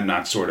 again, I'm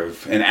not sort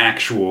of an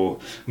actual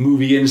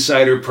movie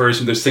insider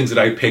person. There's things that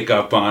I pick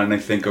up on, and I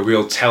think a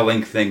real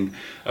telling thing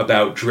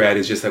about Dredd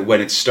is just that when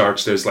it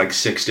starts, there's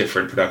 6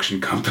 different production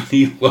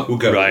company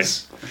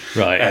logos.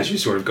 Right. As you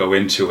sort of go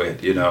into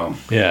it,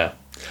 Yeah.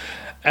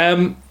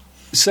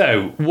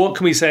 So, what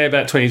can we say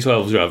about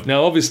 2012's Dredd?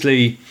 Now,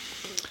 obviously,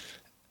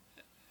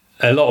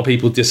 a lot of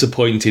people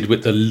disappointed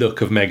with the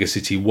look of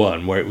Megacity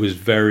 1, where it was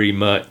very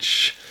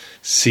much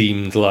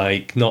seemed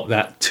like not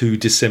that too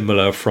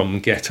dissimilar from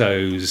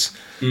ghettos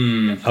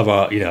of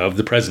our, of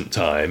the present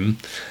time.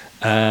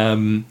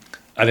 And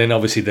then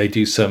obviously they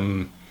do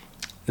some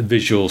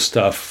visual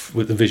stuff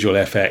with the visual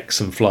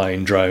FX and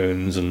flying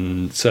drones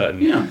and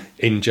certain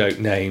in-joke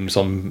names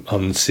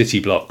on city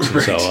blocks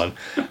and so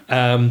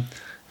on.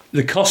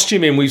 The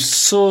costuming we've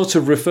sort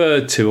of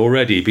referred to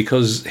already,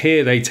 because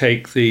here they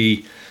take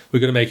we're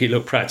going to make it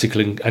look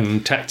practical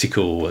and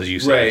tactical, as you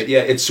said. Right,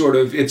 yeah. It's sort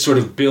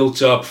of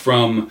built up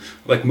from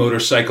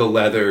motorcycle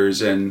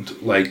leathers and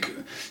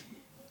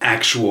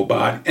actual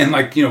body and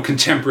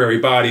contemporary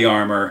body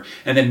armor,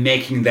 and then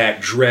making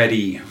that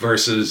Dreddy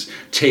versus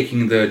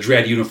taking the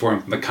Dredd uniform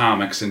from the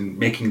comics and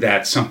making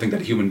that something that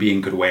a human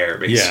being could wear,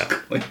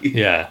 basically.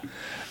 Yeah.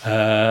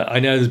 I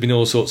know there's been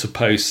all sorts of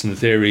posts and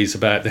theories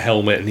about the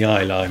helmet and the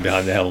eye line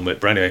behind the helmet,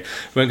 but anyway,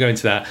 we won't go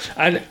into that.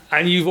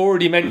 And you've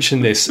already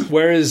mentioned this,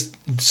 whereas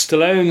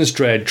Stallone's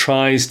Dredd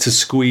tries to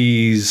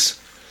squeeze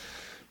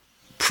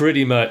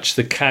pretty much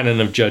the canon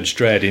of Judge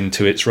Dredd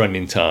into its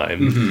running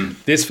time,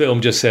 this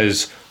film just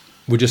says,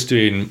 we're just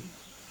doing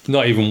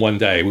not even one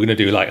day, we're going to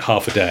do like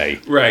half a day.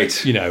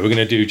 Right. You know, we're going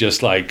to do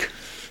just like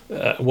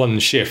one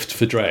shift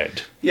for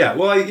Dredd. Yeah,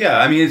 well,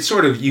 I mean, it's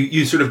sort of,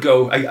 you sort of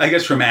go, I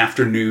guess, from an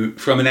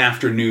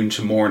afternoon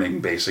to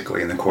morning,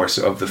 basically, in the course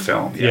of the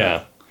film.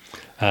 Yeah.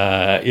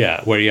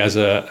 Where he has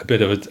a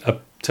bit of a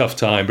tough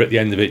time, but at the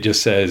end of it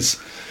just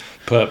says,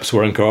 perps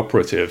were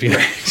uncooperative. You know?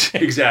 Right,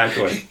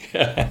 exactly.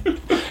 Yeah.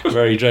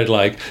 Very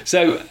Dredd-like.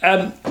 So,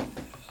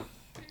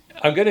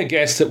 I'm going to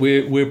guess that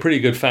we're pretty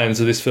good fans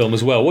of this film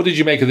as well. What did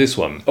you make of this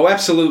one? Oh,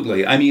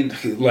 absolutely. I mean,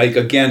 like,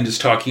 again,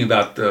 just talking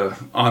about in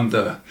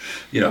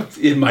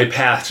my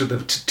path to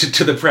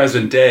the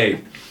present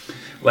day,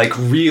 like,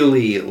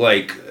 really,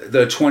 like,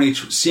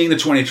 seeing the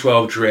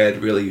 2012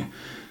 Dredd really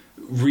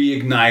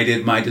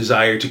reignited my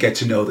desire to get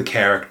to know the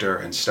character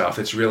and stuff.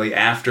 It's really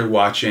after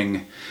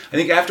watching the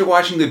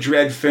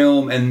Dredd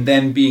film and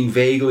then being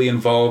vaguely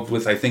involved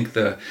with, I think,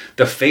 the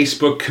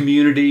Facebook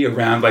community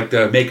around like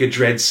the Make a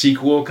Dredd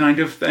sequel kind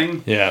of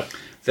thing. Yeah.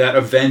 That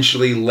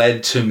eventually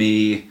led to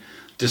me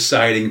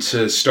deciding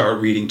to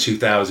start reading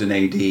 2000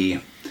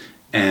 AD,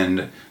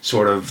 and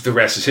sort of the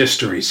rest is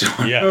history. So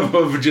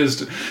of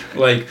just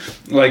like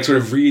sort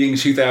of reading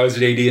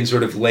 2000 AD and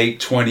sort of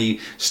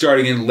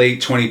starting in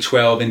late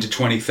 2012 into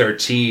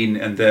 2013,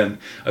 and then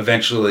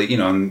eventually,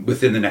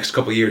 within the next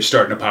couple of years,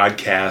 starting a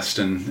podcast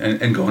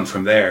and going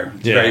from there.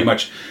 It's very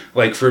much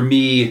like, for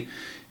me,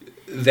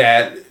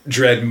 that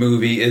Dredd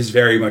movie is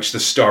very much the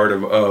start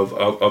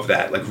of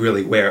that, like,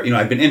 really where,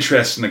 I've been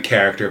interested in the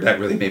character, that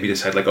really made me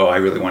decide, like, I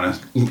really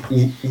want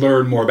to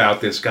learn more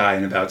about this guy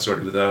and about sort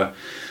of the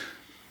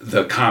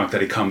comic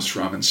that he comes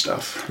from and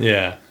stuff.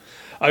 Yeah.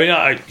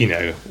 I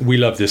mean, we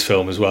love this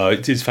film as well.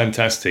 It's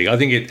fantastic. I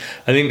think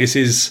this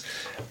is,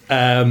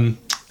 I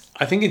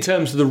think in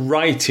terms of the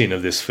writing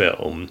of this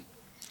film,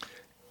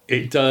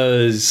 it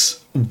does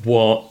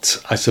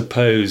what I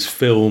suppose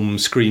film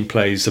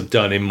screenplays have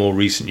done in more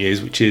recent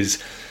years, which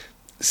is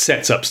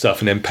sets up stuff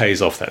and then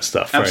pays off that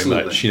stuff very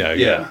much.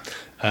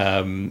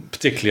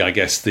 Particularly, I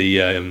guess,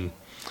 the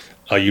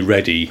 "Are you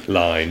ready?"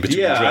 line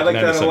between Dredd I like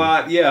and that a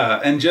lot. Yeah,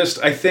 and just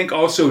I think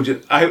also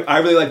I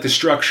really like the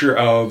structure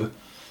of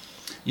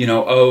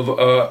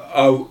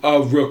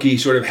a rookie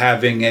sort of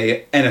having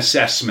an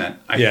assessment.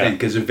 I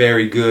think is a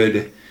very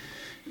good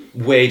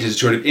way to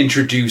sort of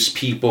introduce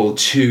people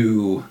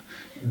to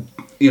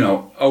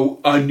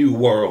a new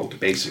world,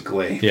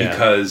 basically.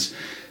 Because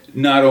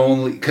you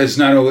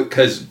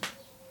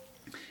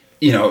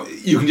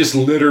can just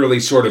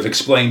literally sort of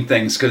explain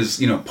things, because,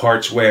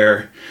 parts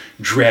where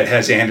Dredd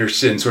has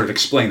Anderson sort of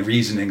explain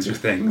reasonings or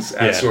things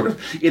as sort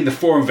of in the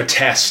form of a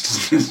test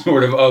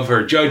sort of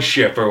her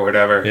judgeship or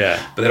whatever.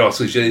 Yeah. But it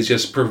also is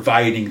just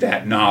providing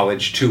that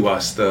knowledge to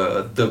us,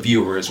 the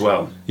viewer, as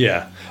well.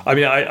 Yeah. I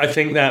mean, I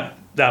think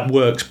that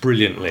works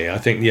brilliantly. I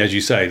think, as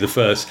you say,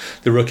 the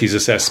rookie's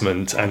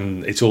assessment,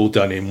 and it's all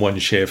done in one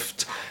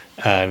shift,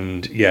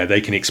 and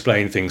they can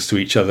explain things to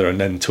each other and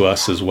then to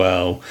us as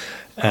well.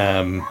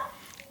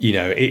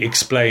 It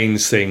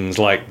explains things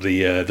like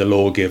the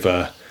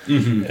lawgiver,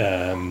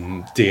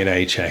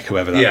 DNA check,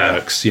 however that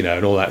works,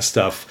 and all that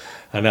stuff,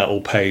 and that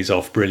all pays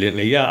off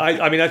brilliantly. Yeah,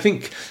 I mean, I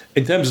think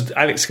in terms of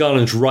Alex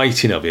Garland's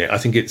writing of it, I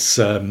think it's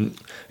a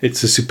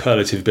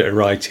superlative bit of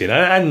writing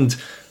and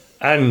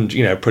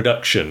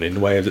production in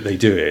the way that they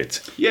do it.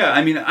 Yeah,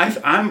 I mean,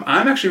 I'm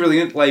actually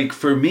really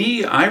for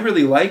me, I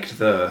really liked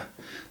the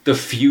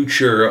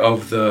future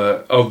of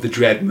the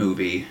Dredd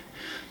movie,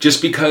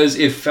 just because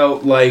it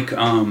felt like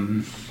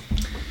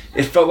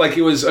it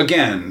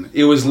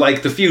was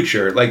like the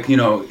future, like,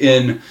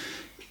 in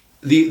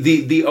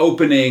the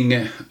opening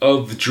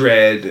of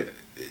Dredd,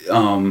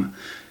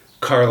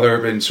 Karl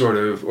Urban sort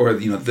of, or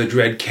the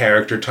Dredd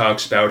character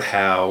talks about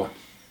how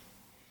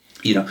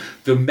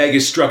the mega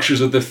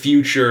structures of the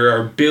future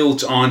are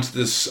built onto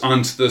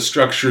the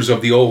structures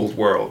of the old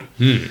world.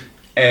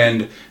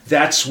 And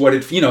that's what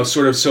it,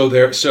 sort of,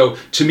 so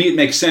to me it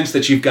makes sense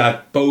that you've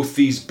got both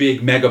these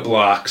big mega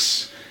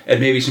blocks and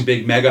maybe some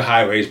big mega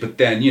highways, but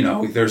then,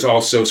 there's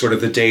also sort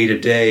of the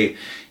day-to-day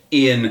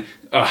in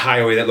a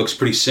highway that looks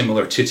pretty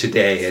similar to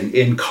today, and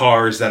in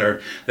cars that are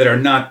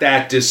not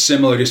that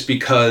dissimilar, just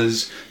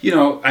because,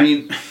 I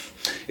mean,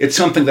 it's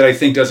something that I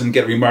think doesn't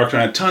get remarked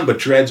on a ton, but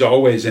Dredd's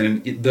always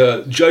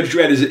the Judge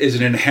Dredd is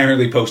an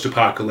inherently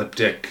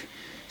post-apocalyptic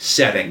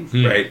setting,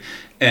 right?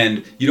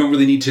 And you don't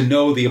really need to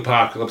know the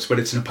apocalypse, but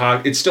it's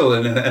still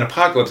an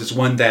apocalypse. It's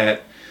one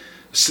that,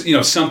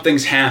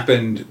 something's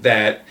happened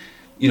that,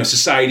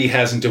 society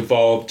hasn't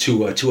evolved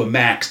to a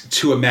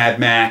Mad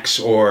Max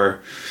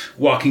or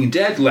Walking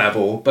Dead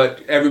level,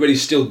 but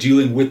everybody's still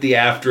dealing with the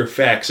after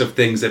effects of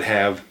things that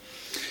have,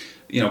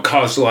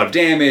 caused a lot of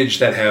damage,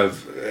 that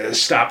have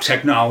stopped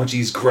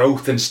technology's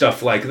growth and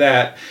stuff like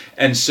that.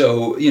 And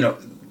so,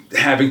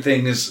 having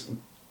things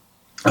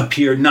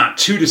appear not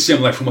too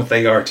dissimilar from what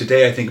they are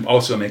today, I think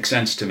also makes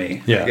sense to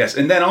me. Yeah. I guess.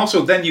 And then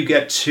also then you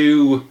get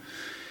to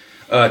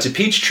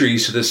Peachtree,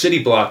 so the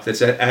city block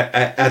that's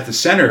at the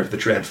center of the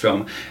Dredd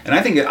film, and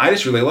I think I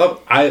just really love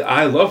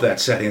I love that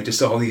setting.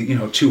 Just all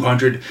the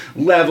 200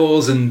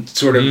 levels and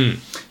sort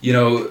of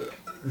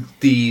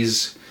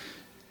these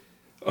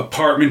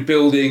apartment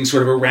buildings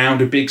sort of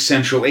around a big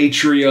central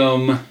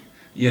atrium.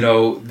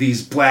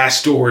 These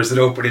blast doors that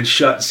open and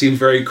shut seem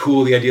very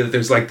cool. The idea that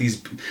there's like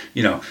these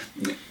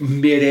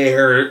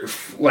mid-air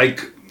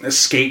like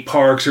skate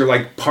parks or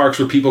like parks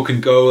where people can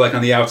go like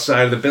on the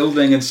outside of the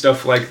building and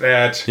stuff like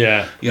that.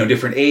 Yeah.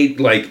 Different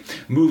like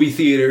movie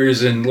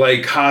theaters and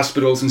like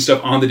hospitals and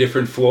stuff on the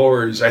different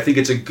floors. I think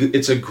I think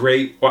it's a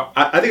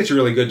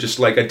really good just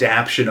like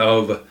adaptation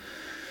of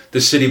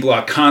the city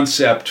block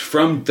concept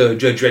from the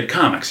Judge Dredd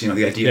comics.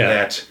 The idea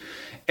that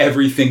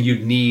everything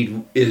you'd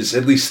need is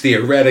at least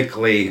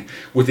theoretically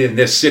within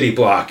this city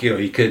block.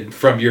 You could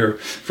from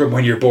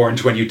when you're born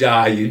to when you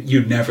die,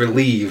 you'd never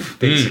leave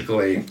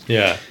basically.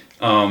 Yeah.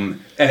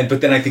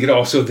 But then I think it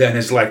also then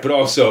is like, but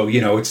also,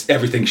 it's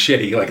everything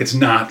shitty. Like, it's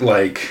not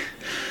like,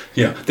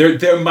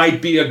 there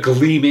might be a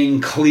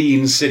gleaming,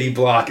 clean city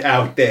block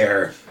out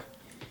there,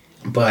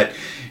 but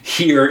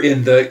here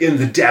in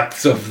the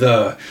depths of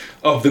the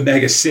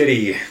mega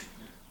city,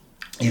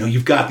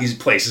 you've got these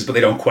places, but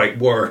they don't quite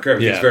work.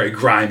 Everything's very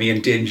grimy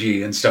and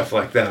dingy and stuff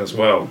like that as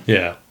well.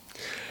 Yeah.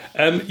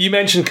 You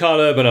mentioned Karl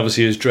Urban,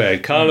 obviously, as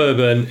Dredd. Karl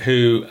Urban,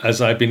 who,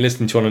 as I've been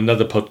listening to on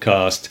another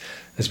podcast,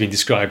 has been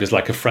described as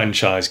like a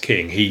franchise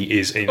king. He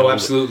is in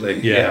absolutely.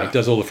 He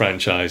does all the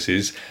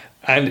franchises.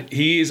 And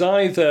he is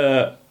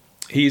either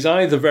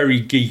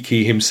very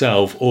geeky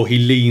himself or he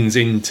leans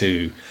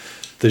into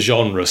the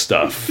genre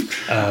stuff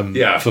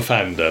for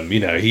fandom.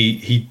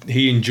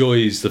 He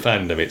enjoys the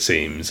fandom, it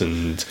seems,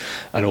 and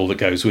all that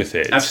goes with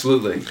it.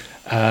 Absolutely.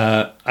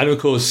 And of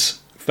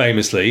course,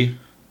 famously,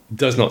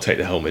 does not take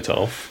the helmet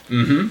off.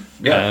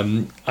 Mm-hmm.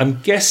 Yeah.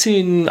 I'm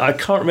guessing, I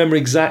can't remember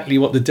exactly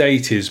what the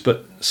date is,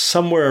 but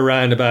somewhere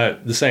around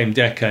about the same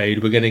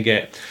decade, we're going to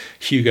get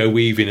Hugo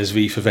Weaving as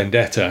V for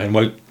Vendetta, and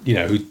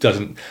who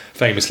doesn't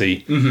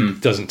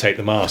take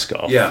the mask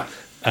off. Yeah.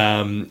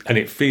 And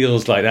it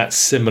feels like that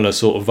similar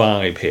sort of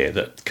vibe here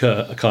that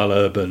Karl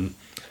Urban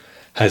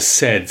has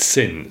said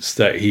since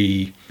that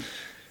he.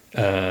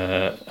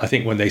 I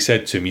think when they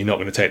said to him, "You're not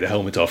going to take the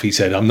helmet off," he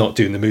said, "I'm not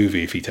doing the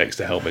movie if he takes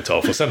the helmet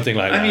off," or something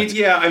like that.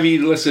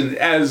 Listen,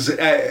 as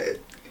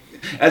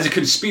a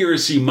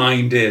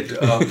conspiracy-minded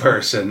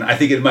person, I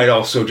think it might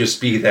also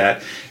just be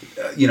that,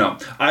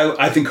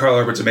 I think Karl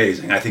Urban's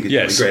amazing. I think it's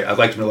really great. I've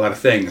liked him in a lot of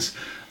things.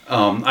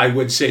 I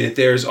would say that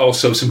there's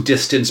also some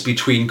distance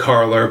between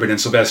Karl Urban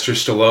and Sylvester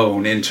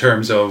Stallone in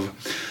terms of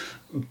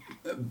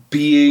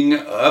being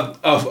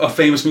a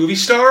famous movie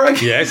star. I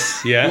guess.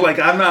 Yes, yeah. Like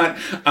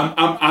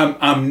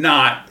I'm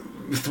not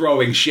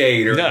throwing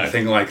shade or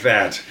anything like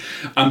that.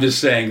 I'm just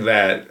saying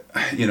that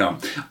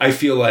I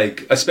feel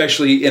like,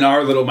 especially in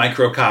our little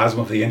microcosm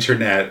of the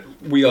internet,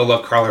 we all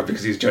love Karl Urban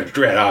because he's Judge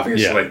Dredd,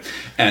 obviously,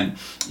 and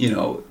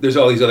there's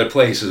all these other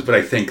places. But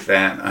I think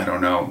that I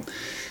don't know.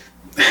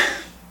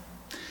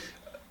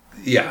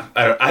 Yeah,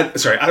 I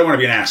don't want to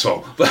be an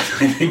asshole, but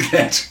I think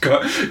that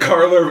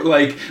Karl Urban,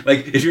 like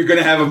if you're going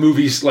to have a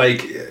movie,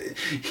 like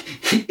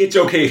it's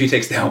okay if he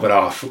takes the helmet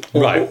off,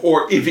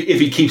 or if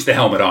he keeps the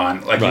helmet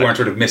on, like you aren't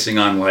sort of missing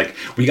on like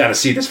we got to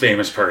see this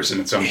famous person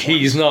at some point.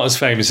 He's not as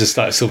famous as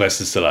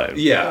Sylvester Stallone.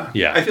 Yeah.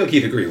 I feel like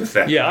he'd agree with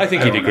that. Yeah, I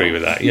think he'd agree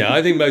with that. Yeah,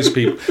 I think most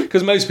people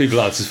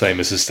aren't as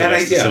famous as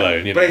Sylvester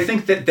Stallone. But I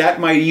think that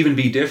might even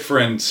be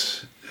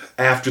different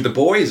after The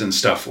Boys and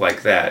stuff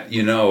like that,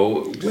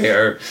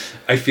 where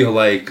I feel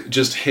like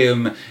just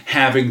him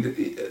having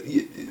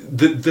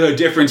the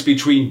difference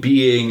between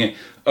being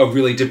a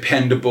really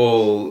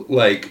dependable,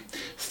 like,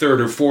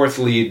 third or fourth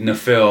lead in a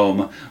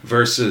film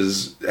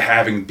versus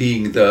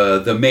being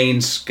the main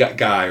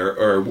guy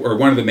or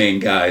one of the main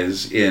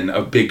guys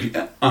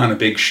on a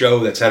big show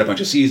that's had a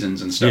bunch of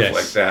seasons and stuff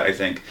like that, I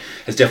think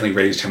has definitely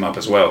raised him up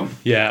as well.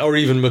 Yeah, or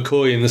even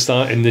McCoy in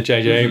the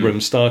J.J.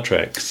 Abrams Star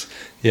Treks.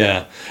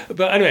 Yeah.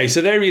 But anyway,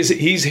 so there he is.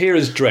 He's here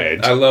as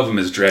Dredd. I love him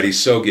as Dredd. He's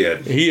so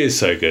good. He is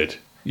so good.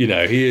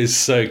 He is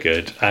so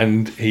good.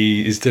 And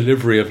his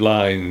delivery of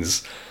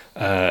lines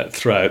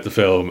throughout the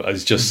film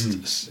is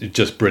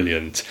just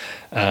brilliant.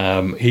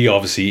 He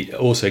obviously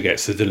also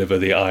gets to deliver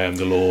the "I am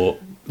the law"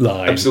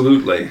 line.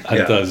 Absolutely.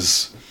 And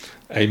does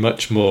a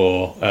much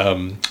more,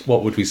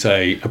 what would we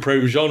say,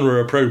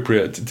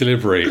 genre-appropriate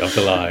delivery of the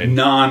line.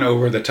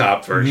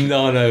 Non-over-the-top version.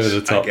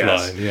 Non-over-the-top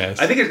line, yes.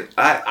 I think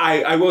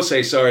I will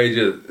say,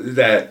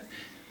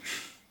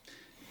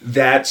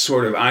 that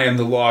sort of "I am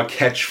the law"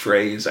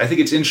 catchphrase, I think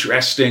it's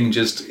interesting,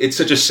 it's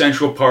such a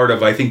central part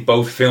of, I think,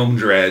 both film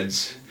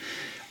Dredds.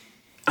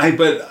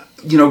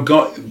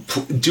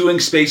 Doing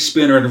Space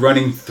Spinner and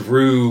running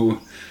through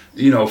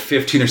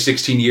 15 or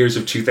 16 years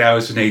of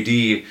 2000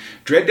 AD,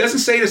 Dredd doesn't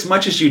say it as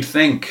much as you'd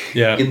think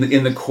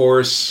in the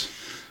course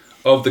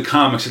of the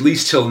comics, at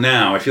least till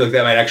now. I feel like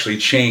that might actually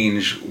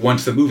change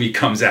once the movie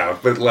comes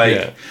out. But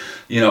like,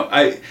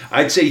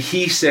 I'd say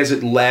he says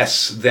it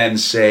less than,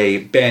 say,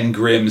 Ben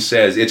Grimm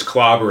says it's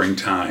clobbering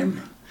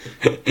time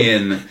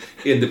in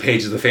the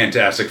pages of the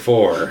Fantastic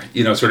Four.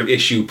 Sort of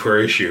issue per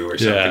issue or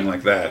something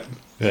like that.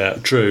 Yeah,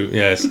 true.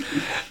 Yes.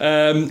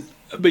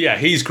 But yeah,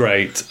 he's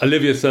great.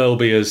 Olivia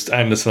Thirlby as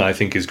Anderson, I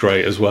think, is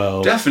great as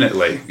well.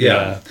 Definitely,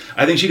 yeah.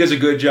 I think she does a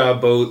good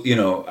job. Both,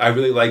 I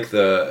really like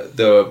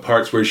the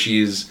parts where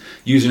she's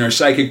using her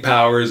psychic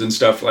powers and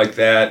stuff like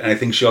that. And I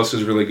think she also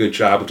does a really good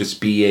job of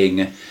just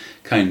being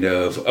kind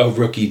of a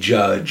rookie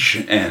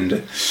judge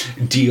and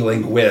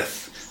dealing with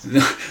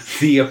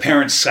the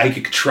apparent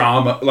psychic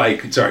trauma.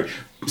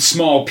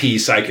 Small p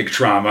psychic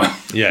trauma.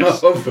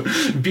 Yes.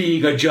 Of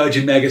being a judge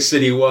in Mega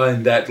City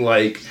 1 that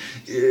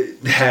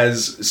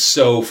has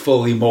so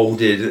fully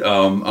molded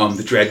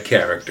the Dredd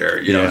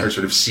character, her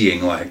sort of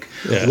seeing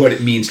what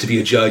it means to be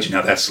a judge.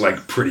 Now that's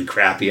pretty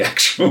crappy,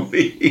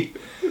 actually.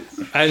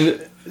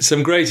 And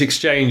some great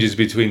exchanges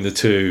between the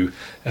two.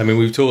 I mean,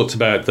 we've talked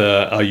about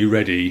the "Are you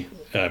ready?"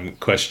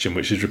 question,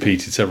 which is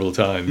repeated several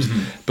times,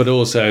 but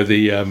also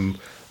the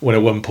when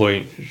at one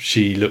point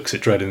she looks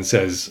at Dredd and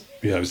says,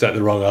 is that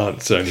the wrong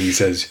answer? And he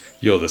says,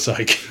 "You're the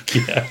psychic."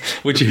 Yeah,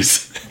 which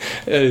is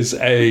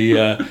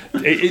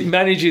it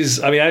manages.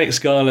 I mean, Alex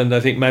Garland, I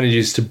think,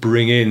 manages to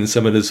bring in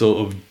some of the sort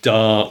of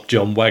dark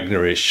John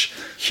Wagner-ish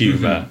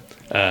humour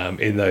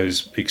in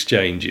those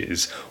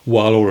exchanges,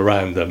 while all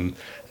around them,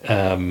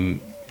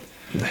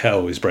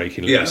 hell is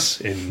breaking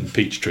loose in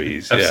peach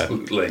trees.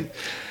 Absolutely.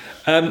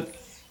 Yeah.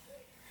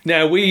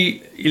 Now,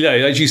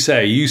 as you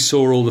say, you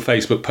saw all the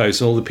Facebook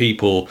posts and all the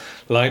people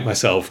like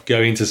myself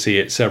going to see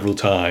it several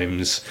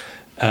times.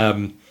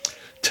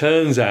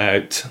 Turns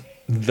out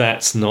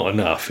that's not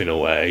enough in a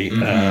way.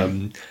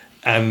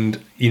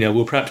 And,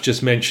 we'll perhaps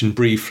just mention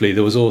briefly,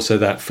 there was also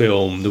that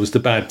film, there was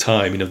the bad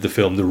timing of the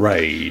film, The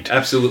Raid.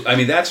 Absolutely. I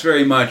mean, that's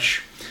very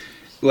much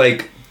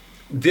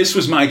this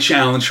was my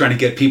challenge, trying to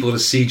get people to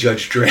see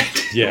Judge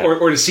Dredd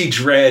or to see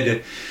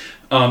Dredd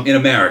in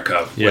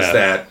America, was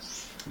that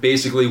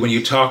basically, when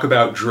you talk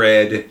about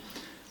Dredd,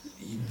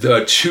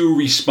 the two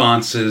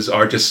responses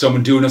are just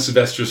someone doing a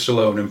Sylvester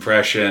Stallone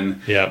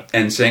impression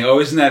and saying, "Oh,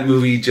 isn't that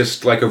movie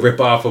just like a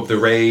ripoff of The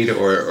Raid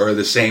or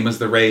the same as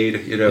The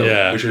Raid?"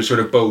 Which are sort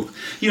of both,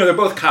 they're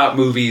both cop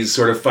movies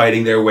sort of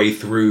fighting their way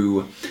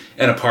through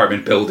an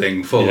apartment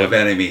building full of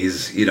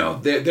enemies.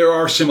 There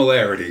are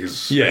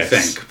similarities, I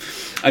think.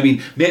 I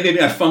mean, maybe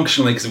not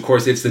functionally, because of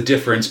course it's the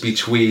difference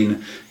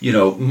between,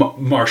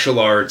 martial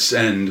arts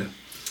and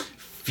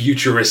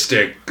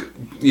futuristic,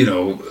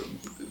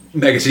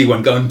 Mega City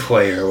 1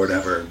 gunplay or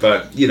whatever,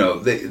 but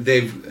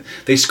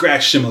they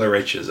scratch similar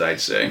itches,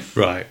 I'd say.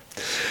 Right.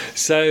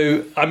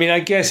 So, I mean, I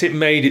guess it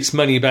made its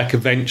money back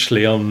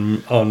eventually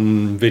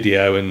on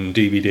video and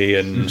DVD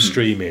and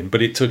streaming,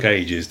 but it took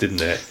ages,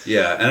 didn't it?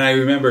 Yeah, and I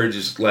remember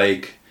just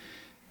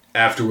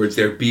afterwards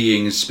there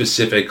being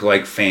specific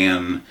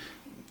fan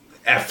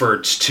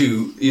efforts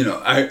to,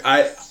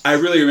 I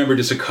really remember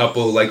just a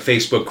couple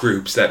Facebook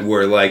groups that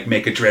were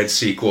make a Dredd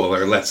sequel,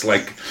 or let's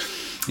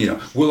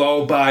we'll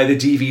all buy the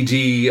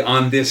DVD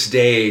on this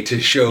day to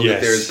show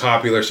that there's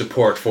popular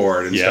support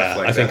for it and stuff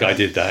like that. I think I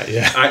did that,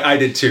 I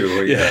did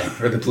too,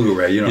 or the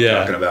Blu-ray, what I'm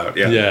talking about,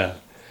 Yeah.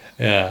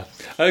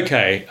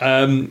 Okay.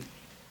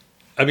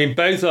 I mean,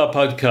 both our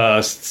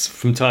podcasts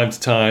from time to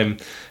time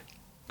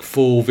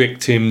fall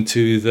victim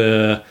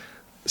to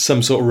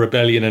some sort of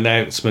rebellion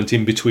announcement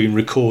in between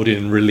recording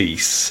and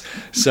release.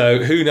 So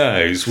who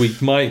knows? We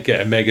might get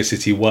a Mega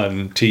City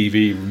 1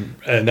 TV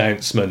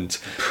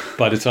announcement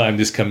by the time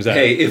this comes out.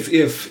 Hey,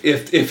 if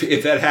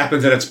that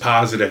happens and it's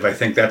positive, I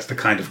think that's the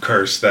kind of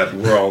curse that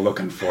we're all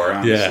looking for,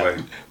 honestly.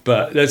 Yeah,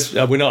 but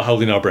we're not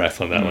holding our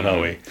breath on that one,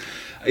 are we?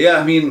 Yeah,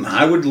 I mean,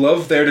 I would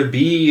love there to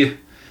be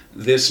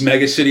this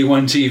Mega City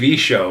 1 TV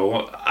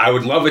show. I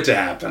would love it to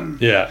happen.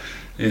 Yeah.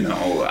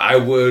 I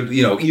would,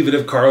 even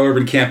if Carl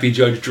Urban can't be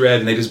Judge Dredd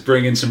and they just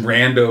bring in some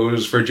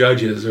randos for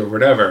judges or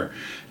whatever,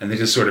 and they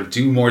just sort of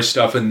do more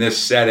stuff in this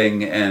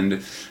setting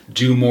and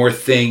do more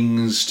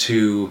things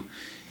to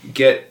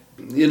get,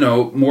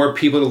 more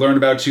people to learn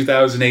about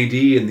 2000 AD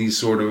and these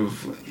sort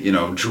of,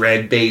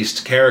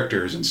 Dredd-based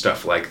characters and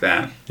stuff like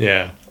that.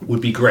 Yeah.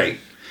 Would be great.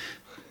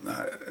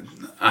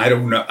 I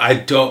don't know. I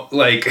don't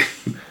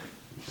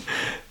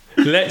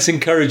Let's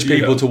encourage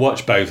people to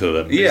watch both of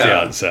them. Is the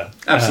answer.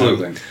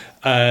 Absolutely.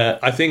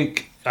 I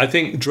think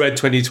Dredd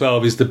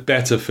 2012 is the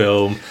better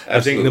film. Absolutely.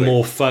 I think the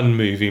more fun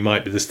movie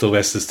might be the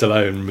Sylvester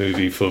Stallone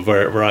movie for a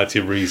variety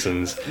of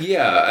reasons.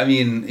 Yeah, I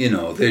mean,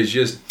 there's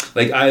just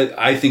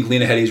I think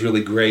Lena Headey's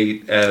really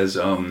great as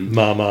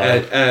Mama,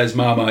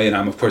 and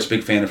I'm of course a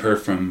big fan of her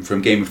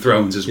from Game of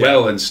Thrones as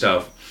well and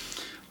stuff.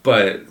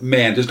 But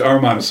man, just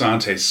Armand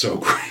Assante is so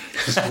great.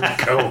 Just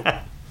go.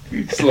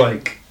 It's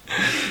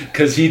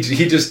because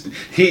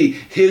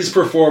his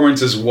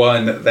performance is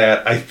one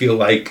that I feel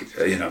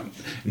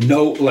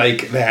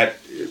that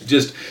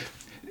just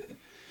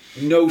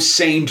no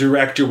sane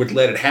director would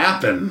let it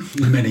happen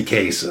in many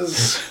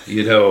cases,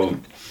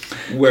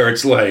 where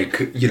it's like,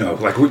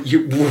 like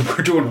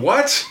we're doing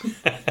what?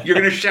 You're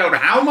going to shout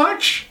how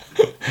much?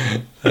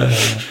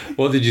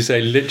 What did you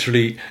say?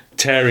 Literally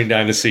tearing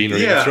down the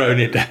scenery and throwing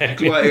it down.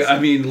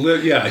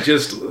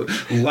 Just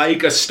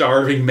like a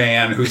starving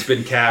man who's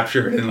been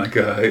captured in like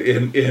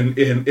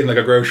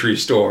a grocery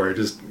store,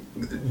 just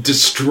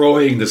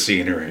destroying the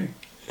scenery.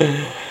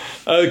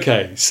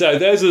 Okay, so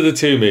those are the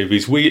two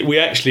movies.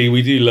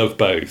 We do love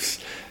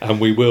both, and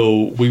we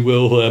will. We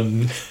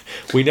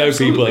know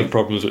Absolutely. People have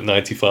problems with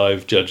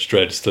 95 Judge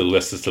Dredd, still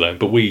Sylvester Stallone,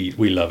 but we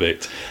love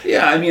it.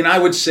 Yeah, I mean, I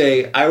would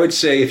say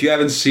if you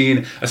haven't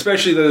seen,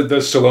 especially the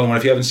Stallone one,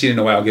 if you haven't seen it in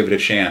a while, give it a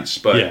chance.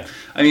 But yeah.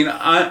 I mean,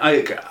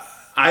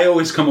 I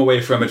always come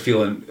away from it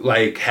feeling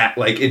like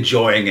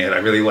enjoying it. I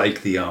really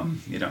like the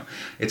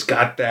it's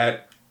got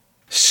that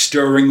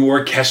stirring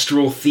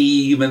orchestral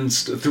theme and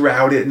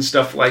throughout it and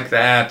stuff like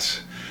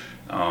that.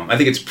 I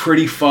think it's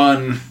pretty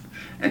fun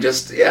and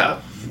just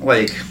again,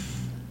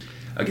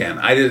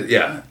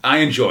 I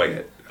enjoy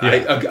it.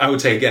 Yeah. I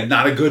would say again,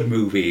 not a good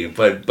movie,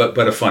 but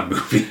a fun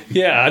movie.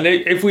 Yeah, and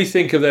if we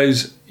think of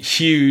those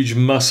huge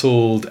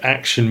muscled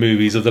action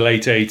movies of the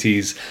late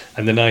 80s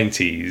and the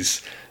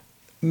 90s,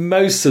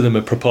 most of them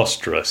are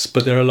preposterous,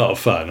 but they're a lot of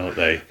fun, aren't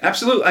they?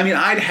 Absolutely. I mean,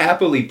 I'd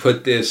happily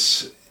put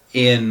this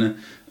in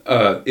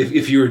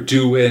if you were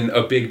doing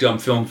a big dumb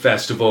film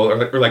festival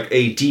or like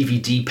a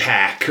DVD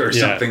pack or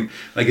something.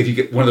 Like if you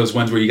get one of those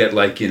ones where you get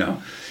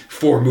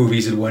 4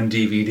 movies in one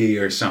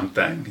DVD or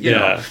something. You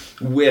know,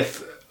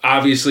 with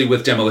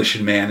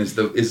Demolition Man is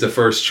the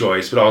first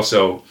choice, but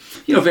also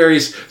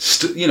various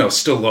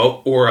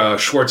Stallone or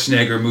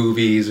Schwarzenegger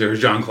movies or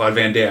Jean-Claude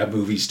Van Damme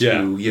movies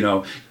too.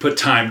 Yeah. Put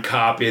Time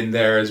Cop in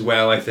there as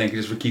well. I think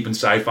just for keeping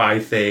sci-fi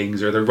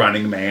things, or The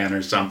Running Man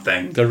or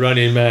something. The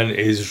Running Man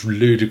is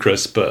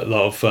ludicrous but a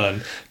lot of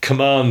fun.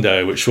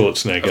 Commando with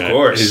Schwarzenegger, of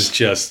course, is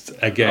just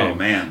again. Oh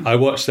man, I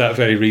watched that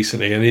very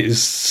recently, and it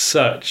is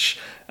such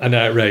an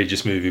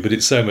outrageous movie, but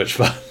it's so much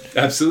fun.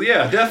 Absolutely,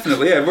 yeah,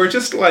 definitely. Yeah, we're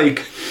just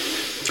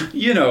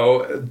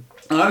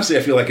honestly,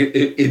 I feel like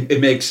it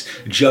makes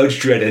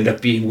Judge Dredd end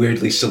up being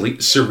weirdly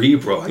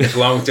cerebral,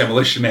 along with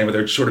Demolition Man, where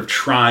they're sort of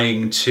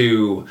trying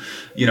to,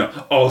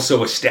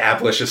 also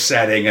establish a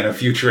setting and a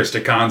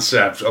futuristic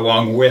concept,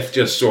 along with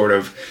just sort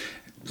of,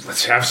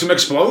 let's have some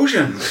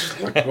explosions,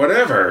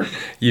 whatever.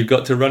 You've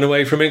got to run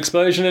away from an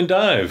explosion and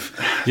dive.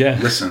 Yeah.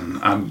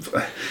 Listen,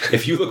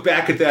 if you look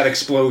back at that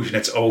explosion,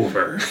 it's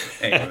over.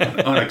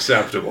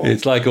 Unacceptable.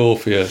 It's like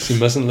Orpheus. You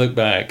mustn't look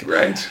back.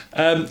 Right.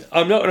 I'm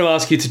not going to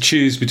ask you to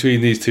choose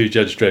between these two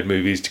Judge Dredd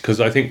movies, because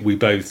I think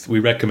we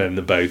recommend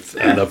them both.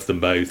 Yeah. I love them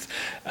both.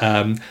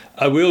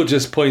 I will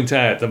just point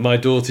out that my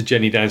daughter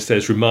Jenny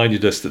downstairs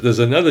reminded us that there's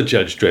another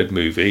Judge Dredd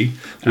movie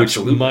which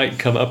might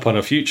come up on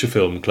a future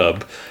film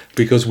club,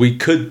 because we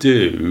could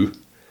do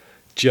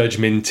Judge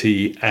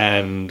Minty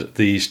and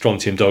the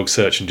Strontium Dog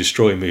Search and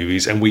Destroy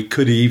movies, and we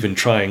could even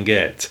try and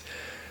get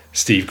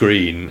Steve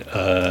Green.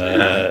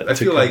 I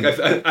feel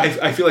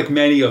like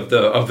many of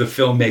the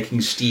filmmaking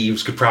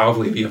Steves could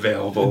probably be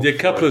available. A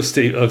couple of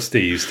Steve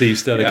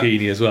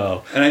Stellacchini as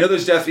well. And I know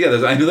there's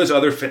there's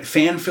other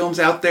fan films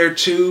out there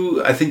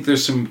too. I think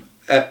there's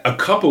a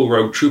couple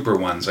Rogue Trooper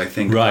ones. I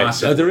think right.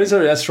 Possibly. Oh, there is.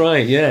 That's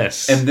right.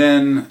 Yes. And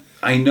then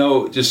I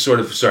know, I'm just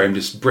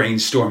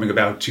brainstorming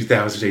about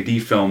 2000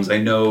 AD films. I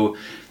know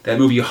that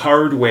movie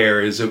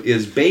Hardware is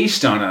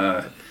based on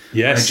a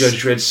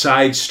Judge Dredd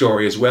side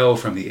story as well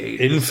from the 80s.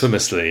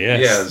 Infamously,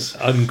 yes.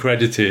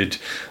 Uncredited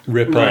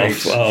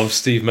rip-off of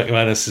Steve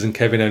McManus's and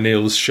Kevin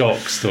O'Neill's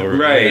Shock story.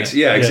 Right,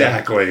 yeah,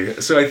 exactly.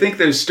 So I think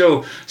there's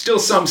still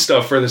some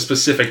stuff for the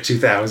specific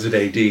 2000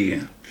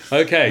 AD.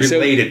 Okay,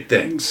 related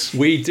things.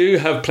 We do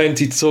have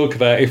plenty to talk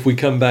about if we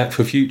come back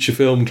for future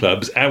film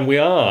clubs, and we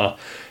are.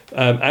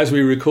 As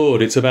we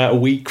record, it's about a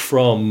week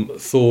from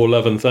Thor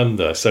Love and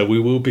Thunder, so we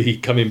will be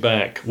coming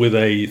back with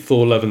a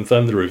Thor Love and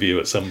Thunder review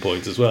at some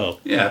point as well.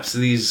 Yeah, so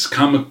these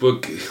comic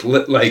book,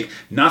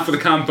 not for the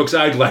comic books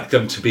I'd like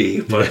them to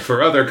be, but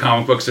for other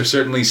comic books, they're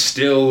certainly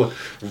still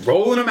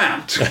rolling them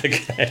out.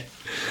 Okay.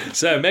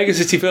 So, Mega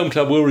City Film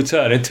Club will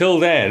return. Until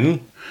then,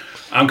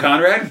 I'm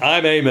Conrad.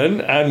 I'm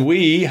Eamon, and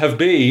we have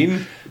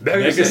been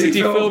Mega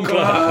City Film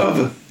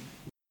Club.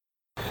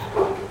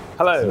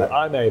 Hello,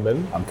 I'm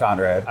Eamon. I'm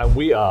Conrad. And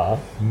we are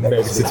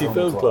Mega City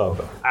Film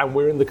Club. And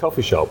we're in the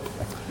coffee shop.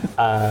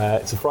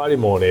 It's a Friday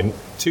morning.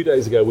 2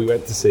 days ago, we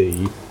went to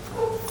see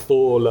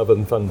Thor Love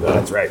and Thunder.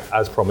 That's right.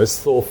 As promised,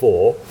 Thor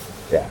 4.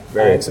 Yeah,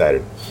 very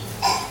excited.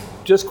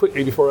 Just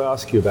quickly, before I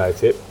ask you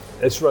about it,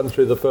 let's run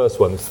through the first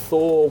one.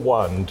 Thor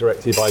 1,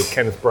 directed by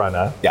Kenneth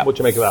Branagh. Yeah. What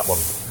do you make of that one?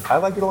 I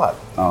liked it a lot.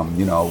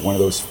 One of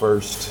those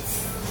first,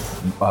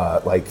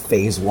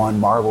 Phase 1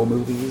 Marvel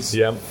movies.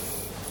 Yeah.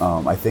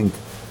 I think,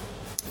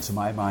 to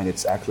my mind,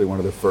 it's actually one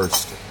of the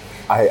first.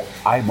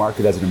 I mark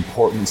it as an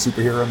important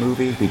superhero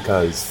movie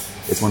because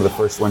it's one of the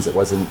first ones that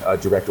wasn't a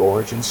direct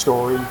origin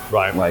story.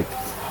 Right.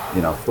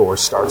 Thor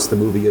starts the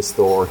movie as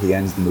Thor, he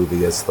ends the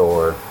movie as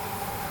Thor.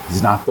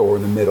 He's not Thor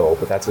in the middle,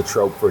 but that's a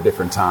trope for a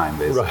different time,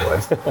 basically.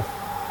 Right.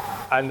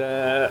 And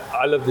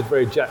I loved it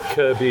very Jack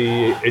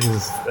Kirby in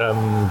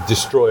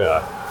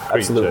Destroyer.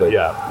 Absolutely.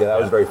 Yeah, that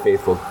was very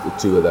faithful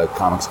to the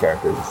comics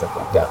characters and stuff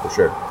like that, for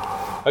sure.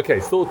 Okay,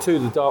 Thor 2,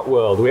 The Dark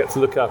World, we had to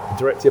look up,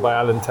 directed by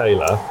Alan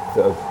Taylor.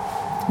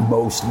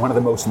 One of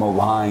the most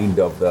maligned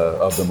of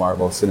the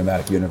Marvel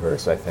Cinematic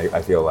Universe, I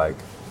feel like.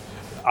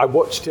 I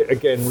watched it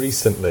again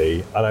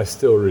recently, and I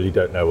still really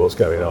don't know what's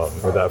going on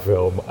with that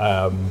film.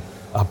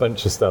 A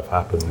bunch of stuff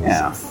happens.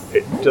 Yeah.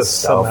 It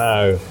just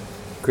somehow...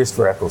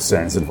 Christopher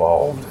Eccleston's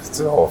involved. It's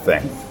the whole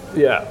thing.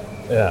 Yeah.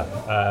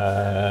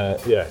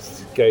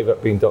 Yes, gave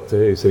up being Doctor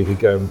Who so he could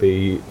go and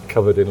be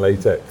covered in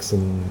latex.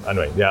 And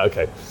anyway, yeah,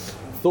 okay.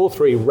 Thor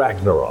 3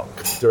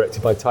 Ragnarok,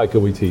 directed by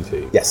Taika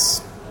Waititi.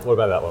 Yes. What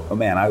about that one? Oh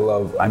man, I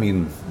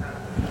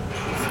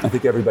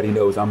think everybody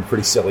knows I'm a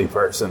pretty silly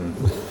person,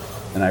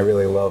 and I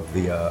really love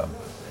the,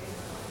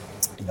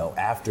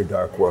 after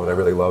Dark World, I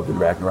really loved in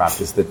Ragnarok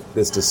just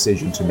this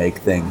decision to make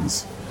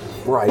things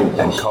bright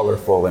and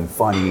colorful and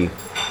funny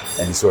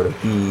and sort of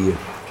be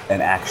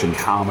an action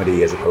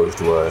comedy as opposed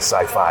to a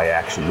sci-fi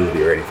action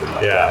movie or anything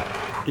like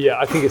that. Yeah,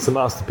 I think it's a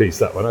masterpiece,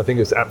 that one. I think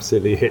it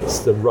absolutely hits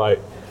the right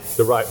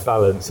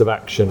balance of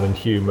action and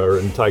humour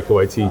and Taika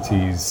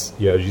Waititi's,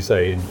 as you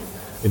say,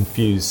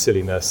 infused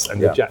silliness.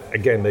 And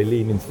again, they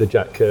lean into the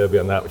Jack Kirby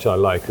on that, which I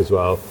like as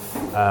well.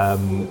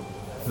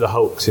 The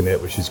Hulk's in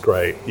it, which is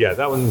great. Yeah,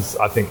 that one's,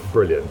 I think,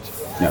 brilliant.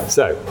 Yeah.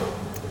 So,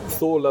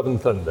 Thor Love and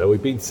Thunder,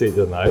 we've been to see it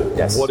the other night.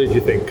 Yes. What did you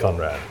think,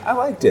 Conrad? I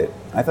liked it.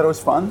 I thought it was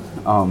fun.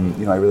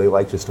 I really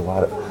liked just a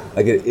lot of...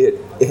 Like,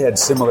 it had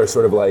similar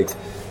sort of, like,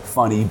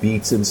 funny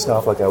beats and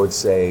stuff. Like, I would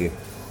say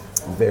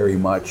very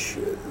much...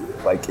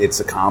 Like, it's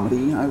a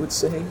comedy, I would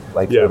say.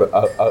 Like, sort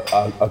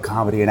of a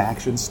comedy and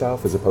action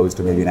stuff as opposed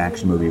to maybe an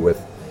action movie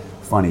with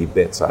funny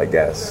bits, I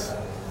guess.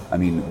 I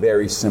mean,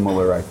 very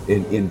similar as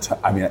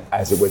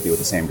it would be with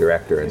the same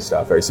director and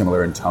stuff. Very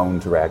similar in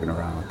tone to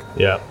Ragnarok.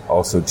 Yeah.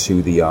 Also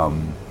to the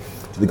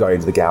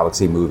Guardians of the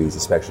Galaxy movies,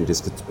 especially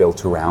just it's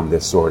built around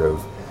this sort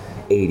of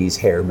 80s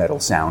hair metal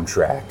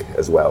soundtrack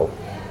as well.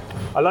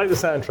 I like the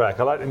soundtrack.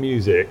 I like the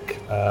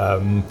music.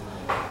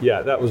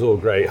 Yeah, that was all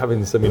great.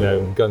 Having some,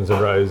 Guns N'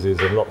 Roses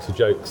and lots of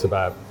jokes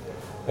about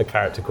a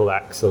character called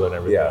Axel and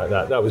everything like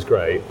that. That was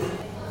great.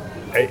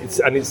 It's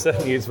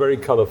certainly very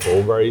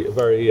colourful, very,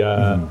 very.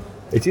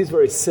 It is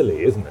very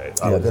silly, isn't it?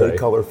 Very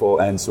colourful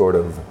and sort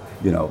of,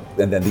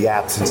 and then the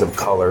absence of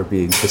colour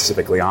being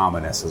specifically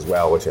ominous as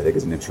well, which I think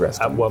is an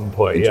interesting. At one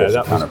point,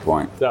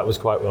 counterpoint. That was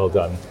quite well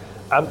done.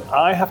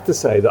 I have to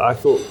say that I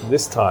thought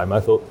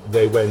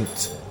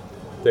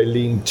they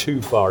leaned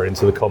too far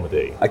into the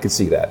comedy. I could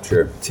see that,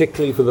 sure.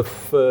 Particularly for the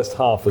first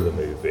half of the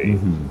movie,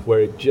 where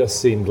it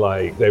just seemed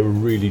like they were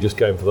really just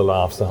going for the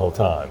laughs the whole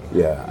time.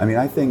 Yeah, I mean,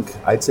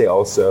 I'd say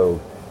also,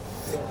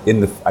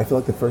 I feel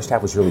like the first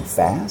half was really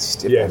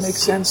fast, if that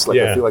makes sense. Like,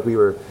 I feel like we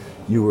were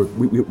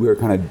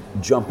kind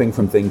of jumping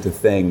from thing to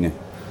thing,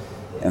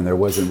 and there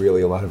wasn't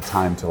really a lot of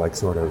time to, like,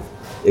 sort of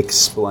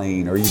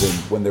explain, or even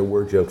when there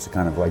were jokes, to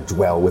kind of, like,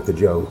 dwell with the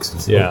jokes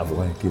and sort of,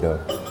 like,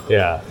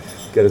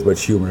 get as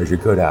much humor as you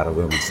could out of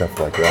them and stuff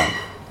like that.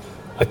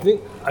 I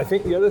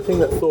think the other thing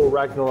that Thor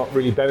Ragnarok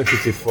really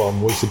benefited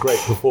from was the great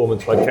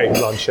performance by Cate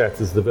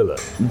Blanchett as the villain.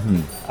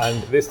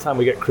 And this time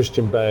we get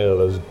Christian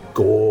Bale as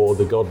Gore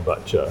the God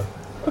Butcher.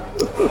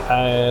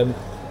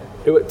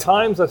 At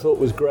times I thought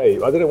was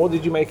great. I don't know, what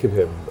did you make of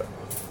him?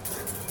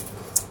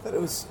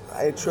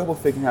 I had trouble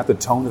figuring out the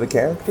tone of the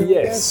character.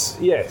 Yes,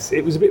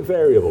 it was a bit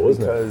variable,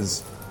 wasn't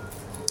it?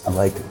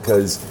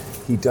 Because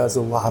he does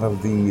a lot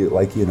of the,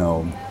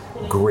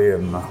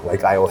 grim,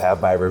 like, I will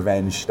have my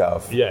revenge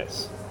stuff.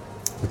 Yes.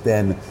 But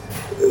then,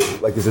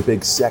 there's a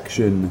big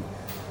section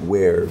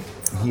where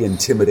he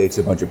intimidates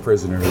a bunch of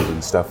prisoners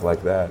and stuff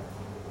like that.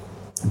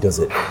 Does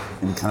it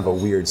in kind of a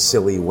weird,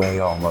 silly way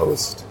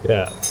almost.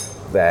 Yeah.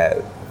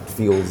 That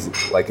feels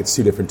like it's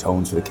two different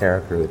tones for the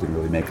character that didn't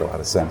really make a lot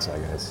of sense, I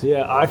guess.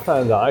 Yeah, I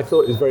found that. I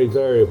thought it was very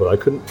variable. I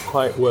couldn't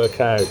quite work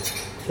out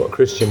what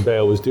Christian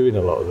Bale was doing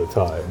a lot of the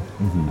time.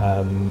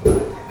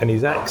 And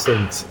his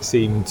accent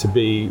seemed to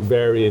be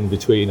varying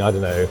between, I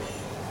don't know,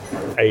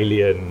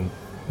 alien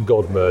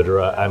god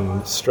murderer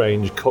and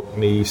strange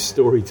Cockney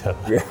storyteller.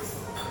 Yeah.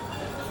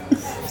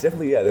 It's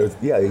definitely,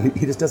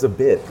 he just does a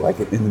bit, like,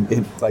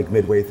 in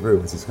midway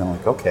through. It's just kind of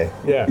like, okay.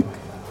 Yeah.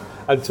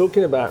 And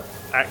talking about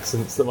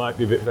accents that might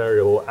be a bit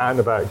variable and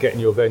about getting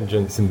your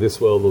vengeance in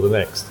this world or the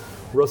next,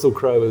 Russell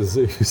Crowe as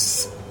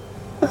Zeus.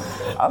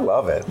 I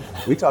love it.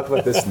 We talked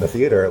about this in the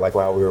theater, like,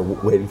 while we were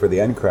waiting for the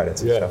end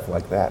credits and stuff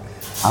like that.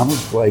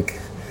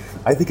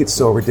 I think it's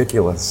so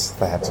ridiculous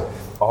that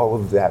all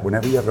of that,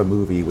 whenever you have a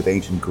movie with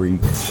ancient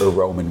Greek or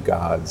Roman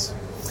gods,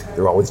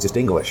 they're always just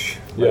English.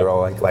 Yeah. They're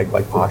all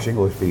like posh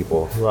English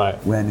people. Right.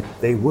 When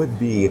they would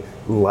be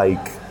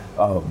like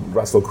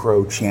Russell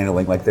Crowe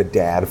channeling like the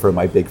dad for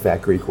My Big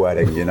Fat Greek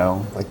Wedding,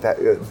 like that.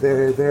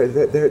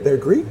 They're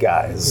Greek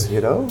guys,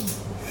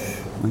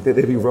 Like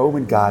they'd be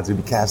Roman gods who'd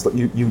be cast like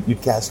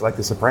you'd cast like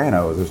the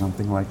Sopranos or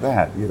something like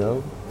that,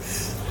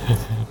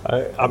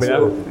 I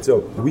mean, so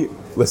we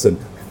listen.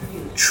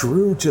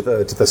 true to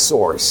the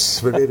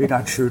source, but maybe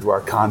not true to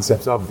our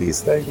concepts of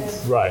these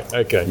things. Right.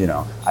 Okay. You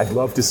know, I'd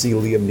love to see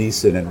Liam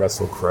Neeson and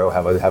Russell Crowe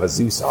have a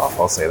Zeus off.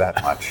 I'll say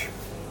that much.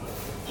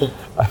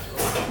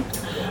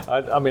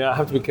 I mean, I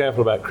have to be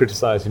careful about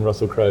criticising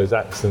Russell Crowe's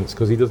accents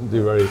because he doesn't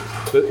do very.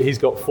 But he's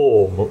got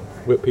form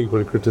with people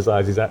who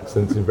criticise his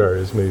accents in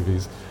various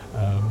movies.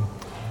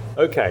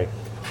 Okay,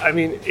 I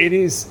mean, it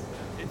is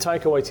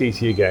Taika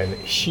Waititi again,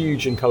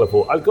 huge and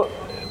colourful. I've got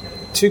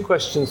 2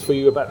 questions for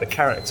you about the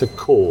character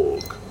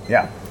Korg.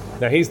 Yeah.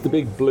 Now he's the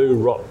big blue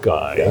rock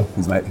guy. Yeah,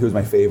 he was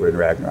my favorite in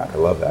Ragnarok. I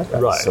love that guy.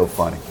 Right. He's so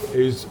funny.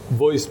 Who's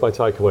voiced by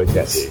Taika Waititi.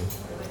 Yes.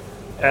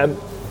 And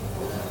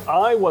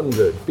I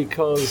wondered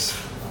because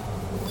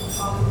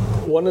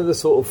one of the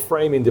sort of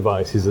framing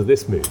devices of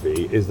this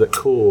movie is that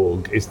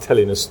Korg is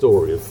telling a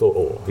story of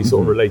Thor. He's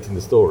sort of relating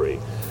the story.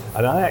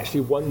 And I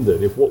actually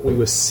wondered if what we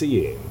were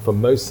seeing for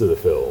most of the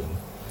film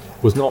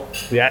was not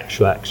the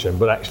actual action,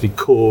 but actually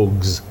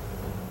Korg's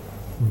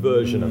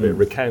version of it,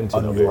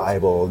 recounting of it.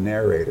 Unreliable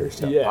narrator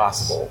stuff,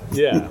 possible.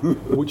 Yeah,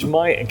 which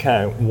might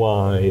account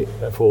why,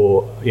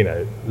 for,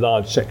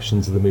 large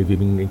sections of the movie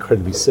being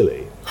incredibly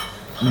silly.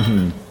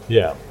 Mm-hmm.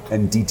 Yeah.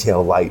 And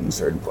detail light in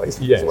certain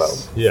places as well.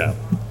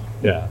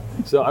 Yeah.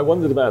 So I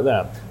wondered about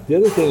that. The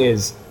other thing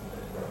is,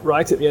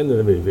 right at the end of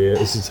the movie,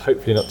 this is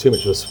hopefully not too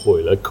much of a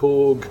spoiler,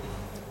 Korg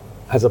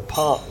has a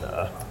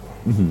partner,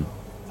 and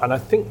I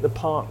think the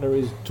partner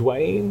is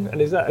Dwayne.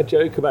 And is that a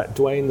joke about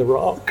Dwayne The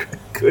Rock?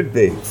 Could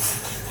be.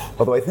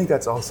 Although I think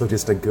that's also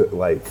just a good,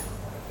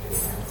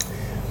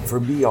 for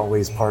me,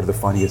 always part of the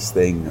funniest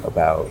thing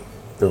about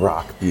The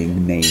Rock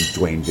being named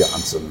Dwayne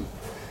Johnson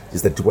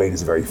is that Dwayne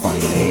is a very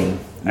funny name.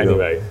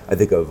 Anyway. I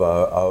think of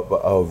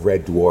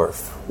Red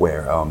Dwarf,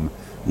 where,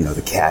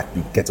 the cat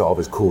gets all of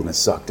his coolness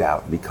sucked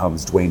out and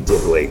becomes Dwayne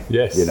Dibley.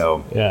 Yes.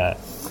 Yeah.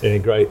 In a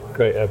great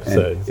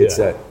episode.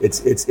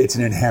 It's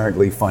an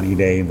inherently funny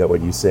name that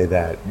when you say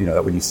that,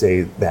 that when you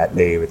say that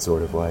name, it's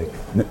sort of like,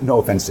 no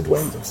offense to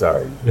Dwayne, I'm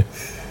sorry.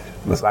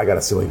 Unless I got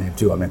a silly name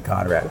too, I'm in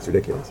Conrad, it's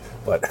ridiculous.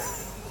 But,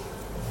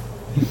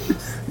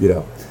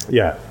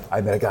 Yeah. I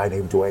met a guy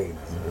named Dwayne.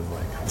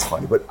 It's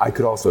funny, but I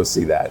could also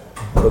see that.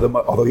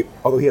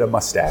 Although he had a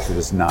mustache, it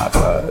was not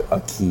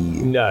a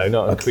key. No,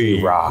 not a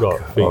key rock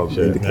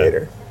feature,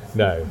 indicator.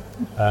 No.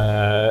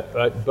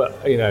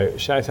 But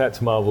shout out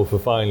to Marvel for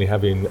finally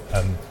having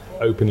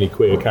openly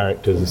queer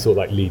characters as sort of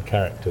like lead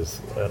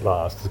characters at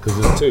last, because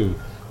there's 2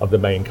 of the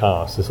main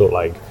cast are sort of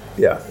like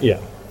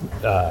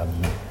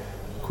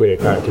queer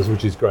characters,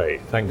 which is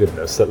great. Thank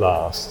goodness at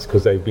last,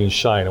 because they've been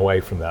shying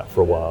away from that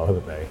for a while,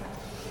 haven't they?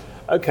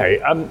 Okay.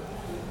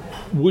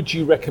 Would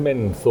you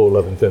recommend Thor: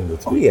 Love and Thunder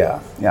to me?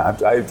 Yeah.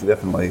 I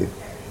definitely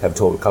have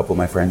told a couple of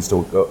my friends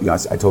to go.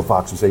 I told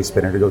Fox and Face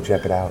Spinner to go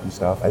check it out and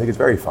stuff. I think it's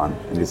very fun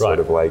and it's sort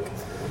of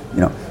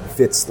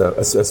fits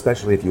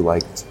especially if you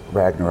liked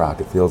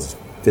Ragnarok. It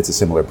fits a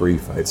similar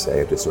brief, I'd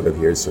say. It just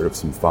here's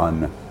some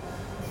fun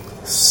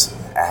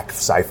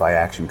sci-fi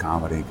action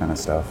comedy kind of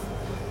stuff.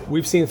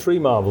 We've seen 3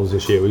 Marvels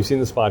this year. We've seen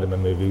the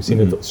Spider-Man movie. We've seen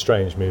the Doctor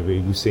Strange movie.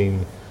 We've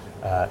seen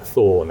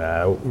Thor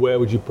now. Where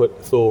would you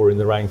put Thor in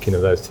the ranking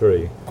of those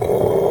 3?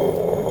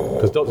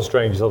 Because Doctor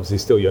Strange is obviously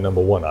still your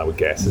number 1, I would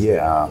guess.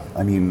 Yeah,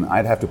 I mean,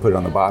 I'd have to put it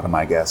on the bottom,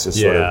 I guess.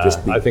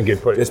 I think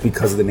just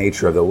because of the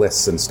nature of the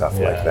lists and stuff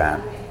like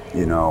that.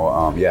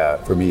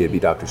 For me, it'd be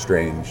Doctor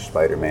Strange,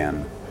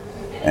 Spider-Man,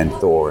 and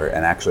Thor.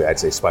 And actually, I'd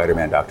say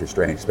Spider-Man, Doctor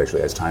Strange,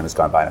 especially as time has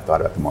gone by and I've thought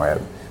about them more,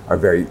 are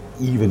very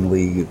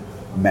evenly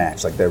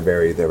matched. Like they're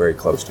very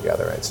close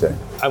together, I'd say.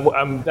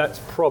 And that's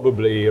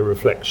probably a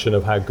reflection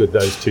of how good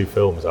those 2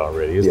 films are,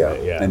 really, isn't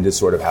it? Yeah, and just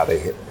sort of how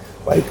they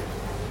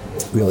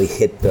really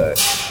hit the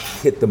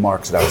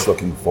marks that I was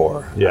looking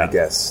for. I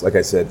guess. Like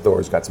I said,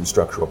 Thor's got some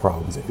structural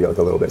problems. I feel like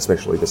a little bit,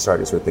 especially the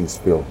start, sort of things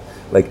feel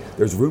like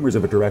there's rumors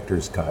of a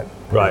director's cut.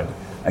 Right.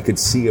 I could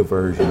see a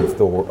version of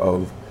Thor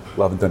of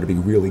Love and Thunder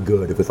being really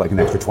good if it's like an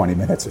extra 20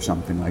 minutes or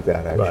something like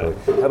that, actually.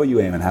 Right. How about you,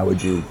 Eamon? How would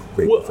you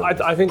rate the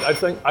film? I think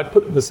I'd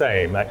put them the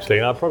same, actually.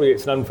 And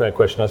it's an unfair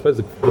question. I suppose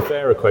the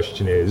fairer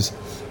question is,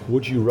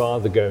 would you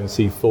rather go and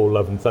see Thor: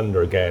 Love and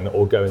Thunder again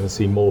or go and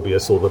see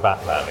Morbius or the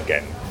Batman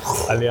again?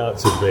 And the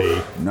answer would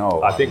be,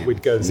 no. I think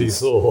we'd go and see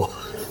Thor.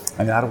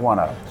 I mean, I don't want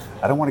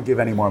to give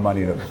any more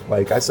money to,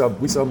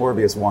 we saw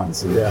Morbius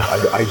once. And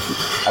I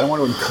don't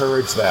want to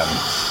encourage them,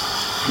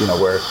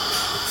 where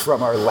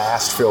from our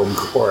last film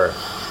or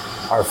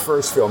our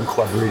first film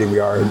club reading, we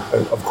are,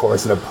 of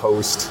course, in a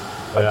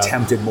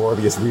post-attempted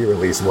Morbius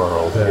re-release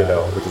world,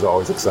 which is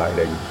always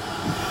exciting.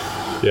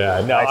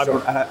 Yeah, no, I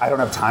don't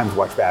have time to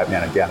watch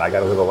Batman again. I got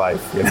to live a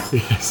life,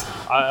 Yes,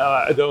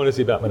 I don't want to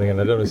see Batman again.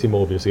 I don't want to see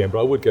Morbius again, but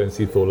I would go and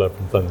see Thor: Love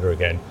and Thunder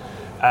again.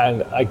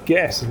 And I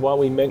guess while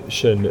we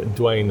mentioned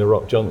Dwayne The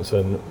Rock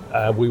Johnson,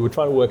 we were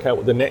trying to work out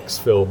what the next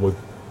film we're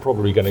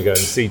probably going to go and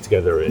see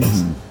together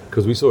is.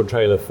 Because we saw a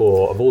trailer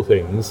for, of all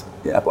things...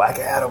 Yeah, Black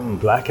Adam.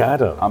 Black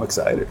Adam. I'm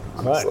excited,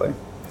 honestly. Right.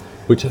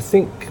 which I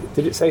think,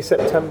 did it say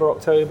September,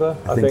 October?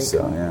 I think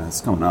so, yeah. It's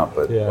coming up,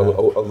 but a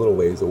little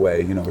ways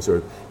away. You know, sort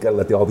of got to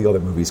let all the other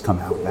movies come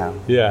out now.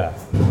 Yeah.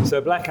 So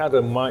Black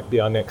Adam might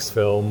be our next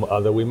film,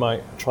 although we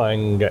might try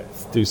and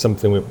do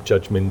something with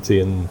Judge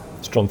Minty and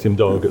Strontium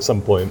Dog at some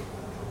point,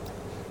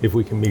 if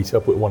we can meet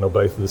up with one or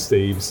both of the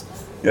Steves.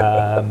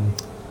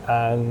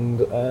 And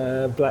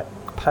Black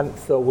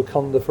Panther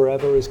Wakanda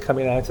Forever is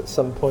coming out at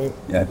some point.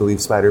 Yeah, I believe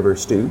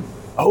Spider-Verse 2.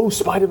 Oh,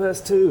 Spider-Verse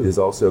 2 is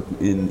also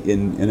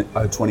in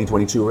a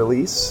 2022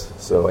 release,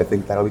 so I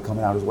think that'll be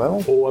coming out as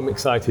well. Oh, I'm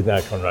excited now,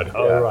 Conrad.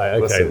 Oh, right,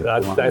 okay,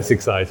 that's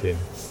exciting.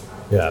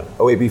 Yeah.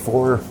 Oh wait,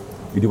 before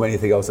we do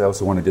anything else, I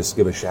also want to just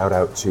give a shout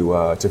out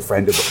to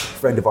friend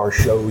of our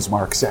shows,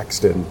 Mark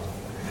Sexton,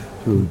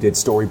 who did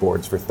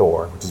storyboards for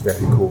Thor, which is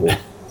very cool.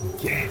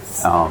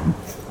 Yes.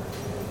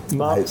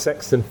 Mark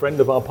Sexton, friend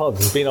of our pod,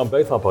 has been on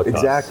both our podcasts.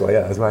 Exactly.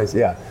 Yeah, that's why.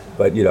 Yeah.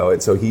 But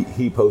and so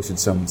he posted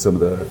some of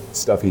the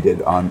stuff he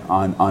did on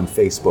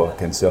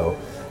Facebook, and so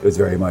it was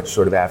very much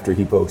sort of after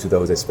he posted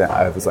those.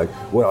 I was like,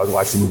 when I was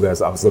watching the movie,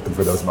 I was looking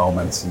for those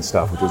moments and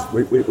stuff, which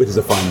is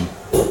a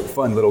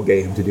fun little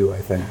game to do, I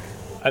think.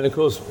 And of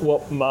course,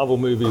 what Marvel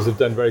movies have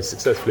done very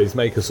successfully is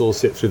make us all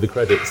sit through the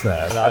credits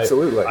now. And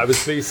absolutely. I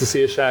was pleased to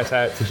see a shout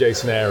out to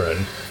Jason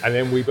Aaron, and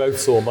then we both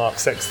saw Mark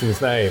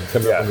Sexton's name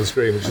come up on the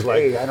screen, which is like,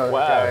 hey, I know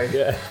wow, that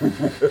guy.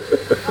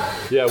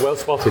 Yeah, well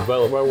spotted,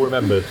 well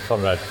remembered,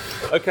 Conrad.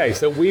 Okay,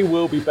 so we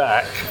will be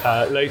back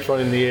later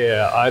on in the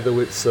year, either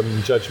with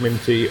some Judge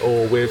Minty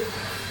or with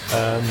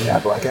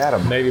Black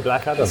Adam. Maybe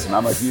Black Adam. Listen,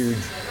 I'm a huge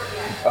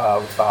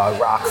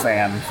rock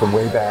fan from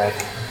way back.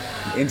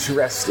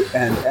 Interested,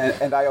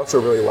 and I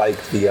also really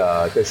liked the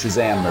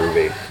Shazam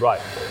movie.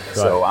 Right.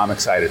 So I'm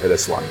excited for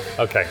this one.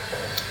 Okay.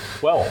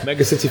 Well,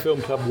 Mega City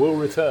Film Club will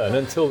return.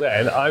 Until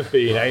then, I've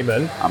been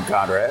Eamon. I'm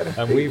Conrad.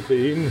 And we've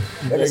been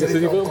Mega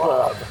City Film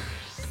Club. Club.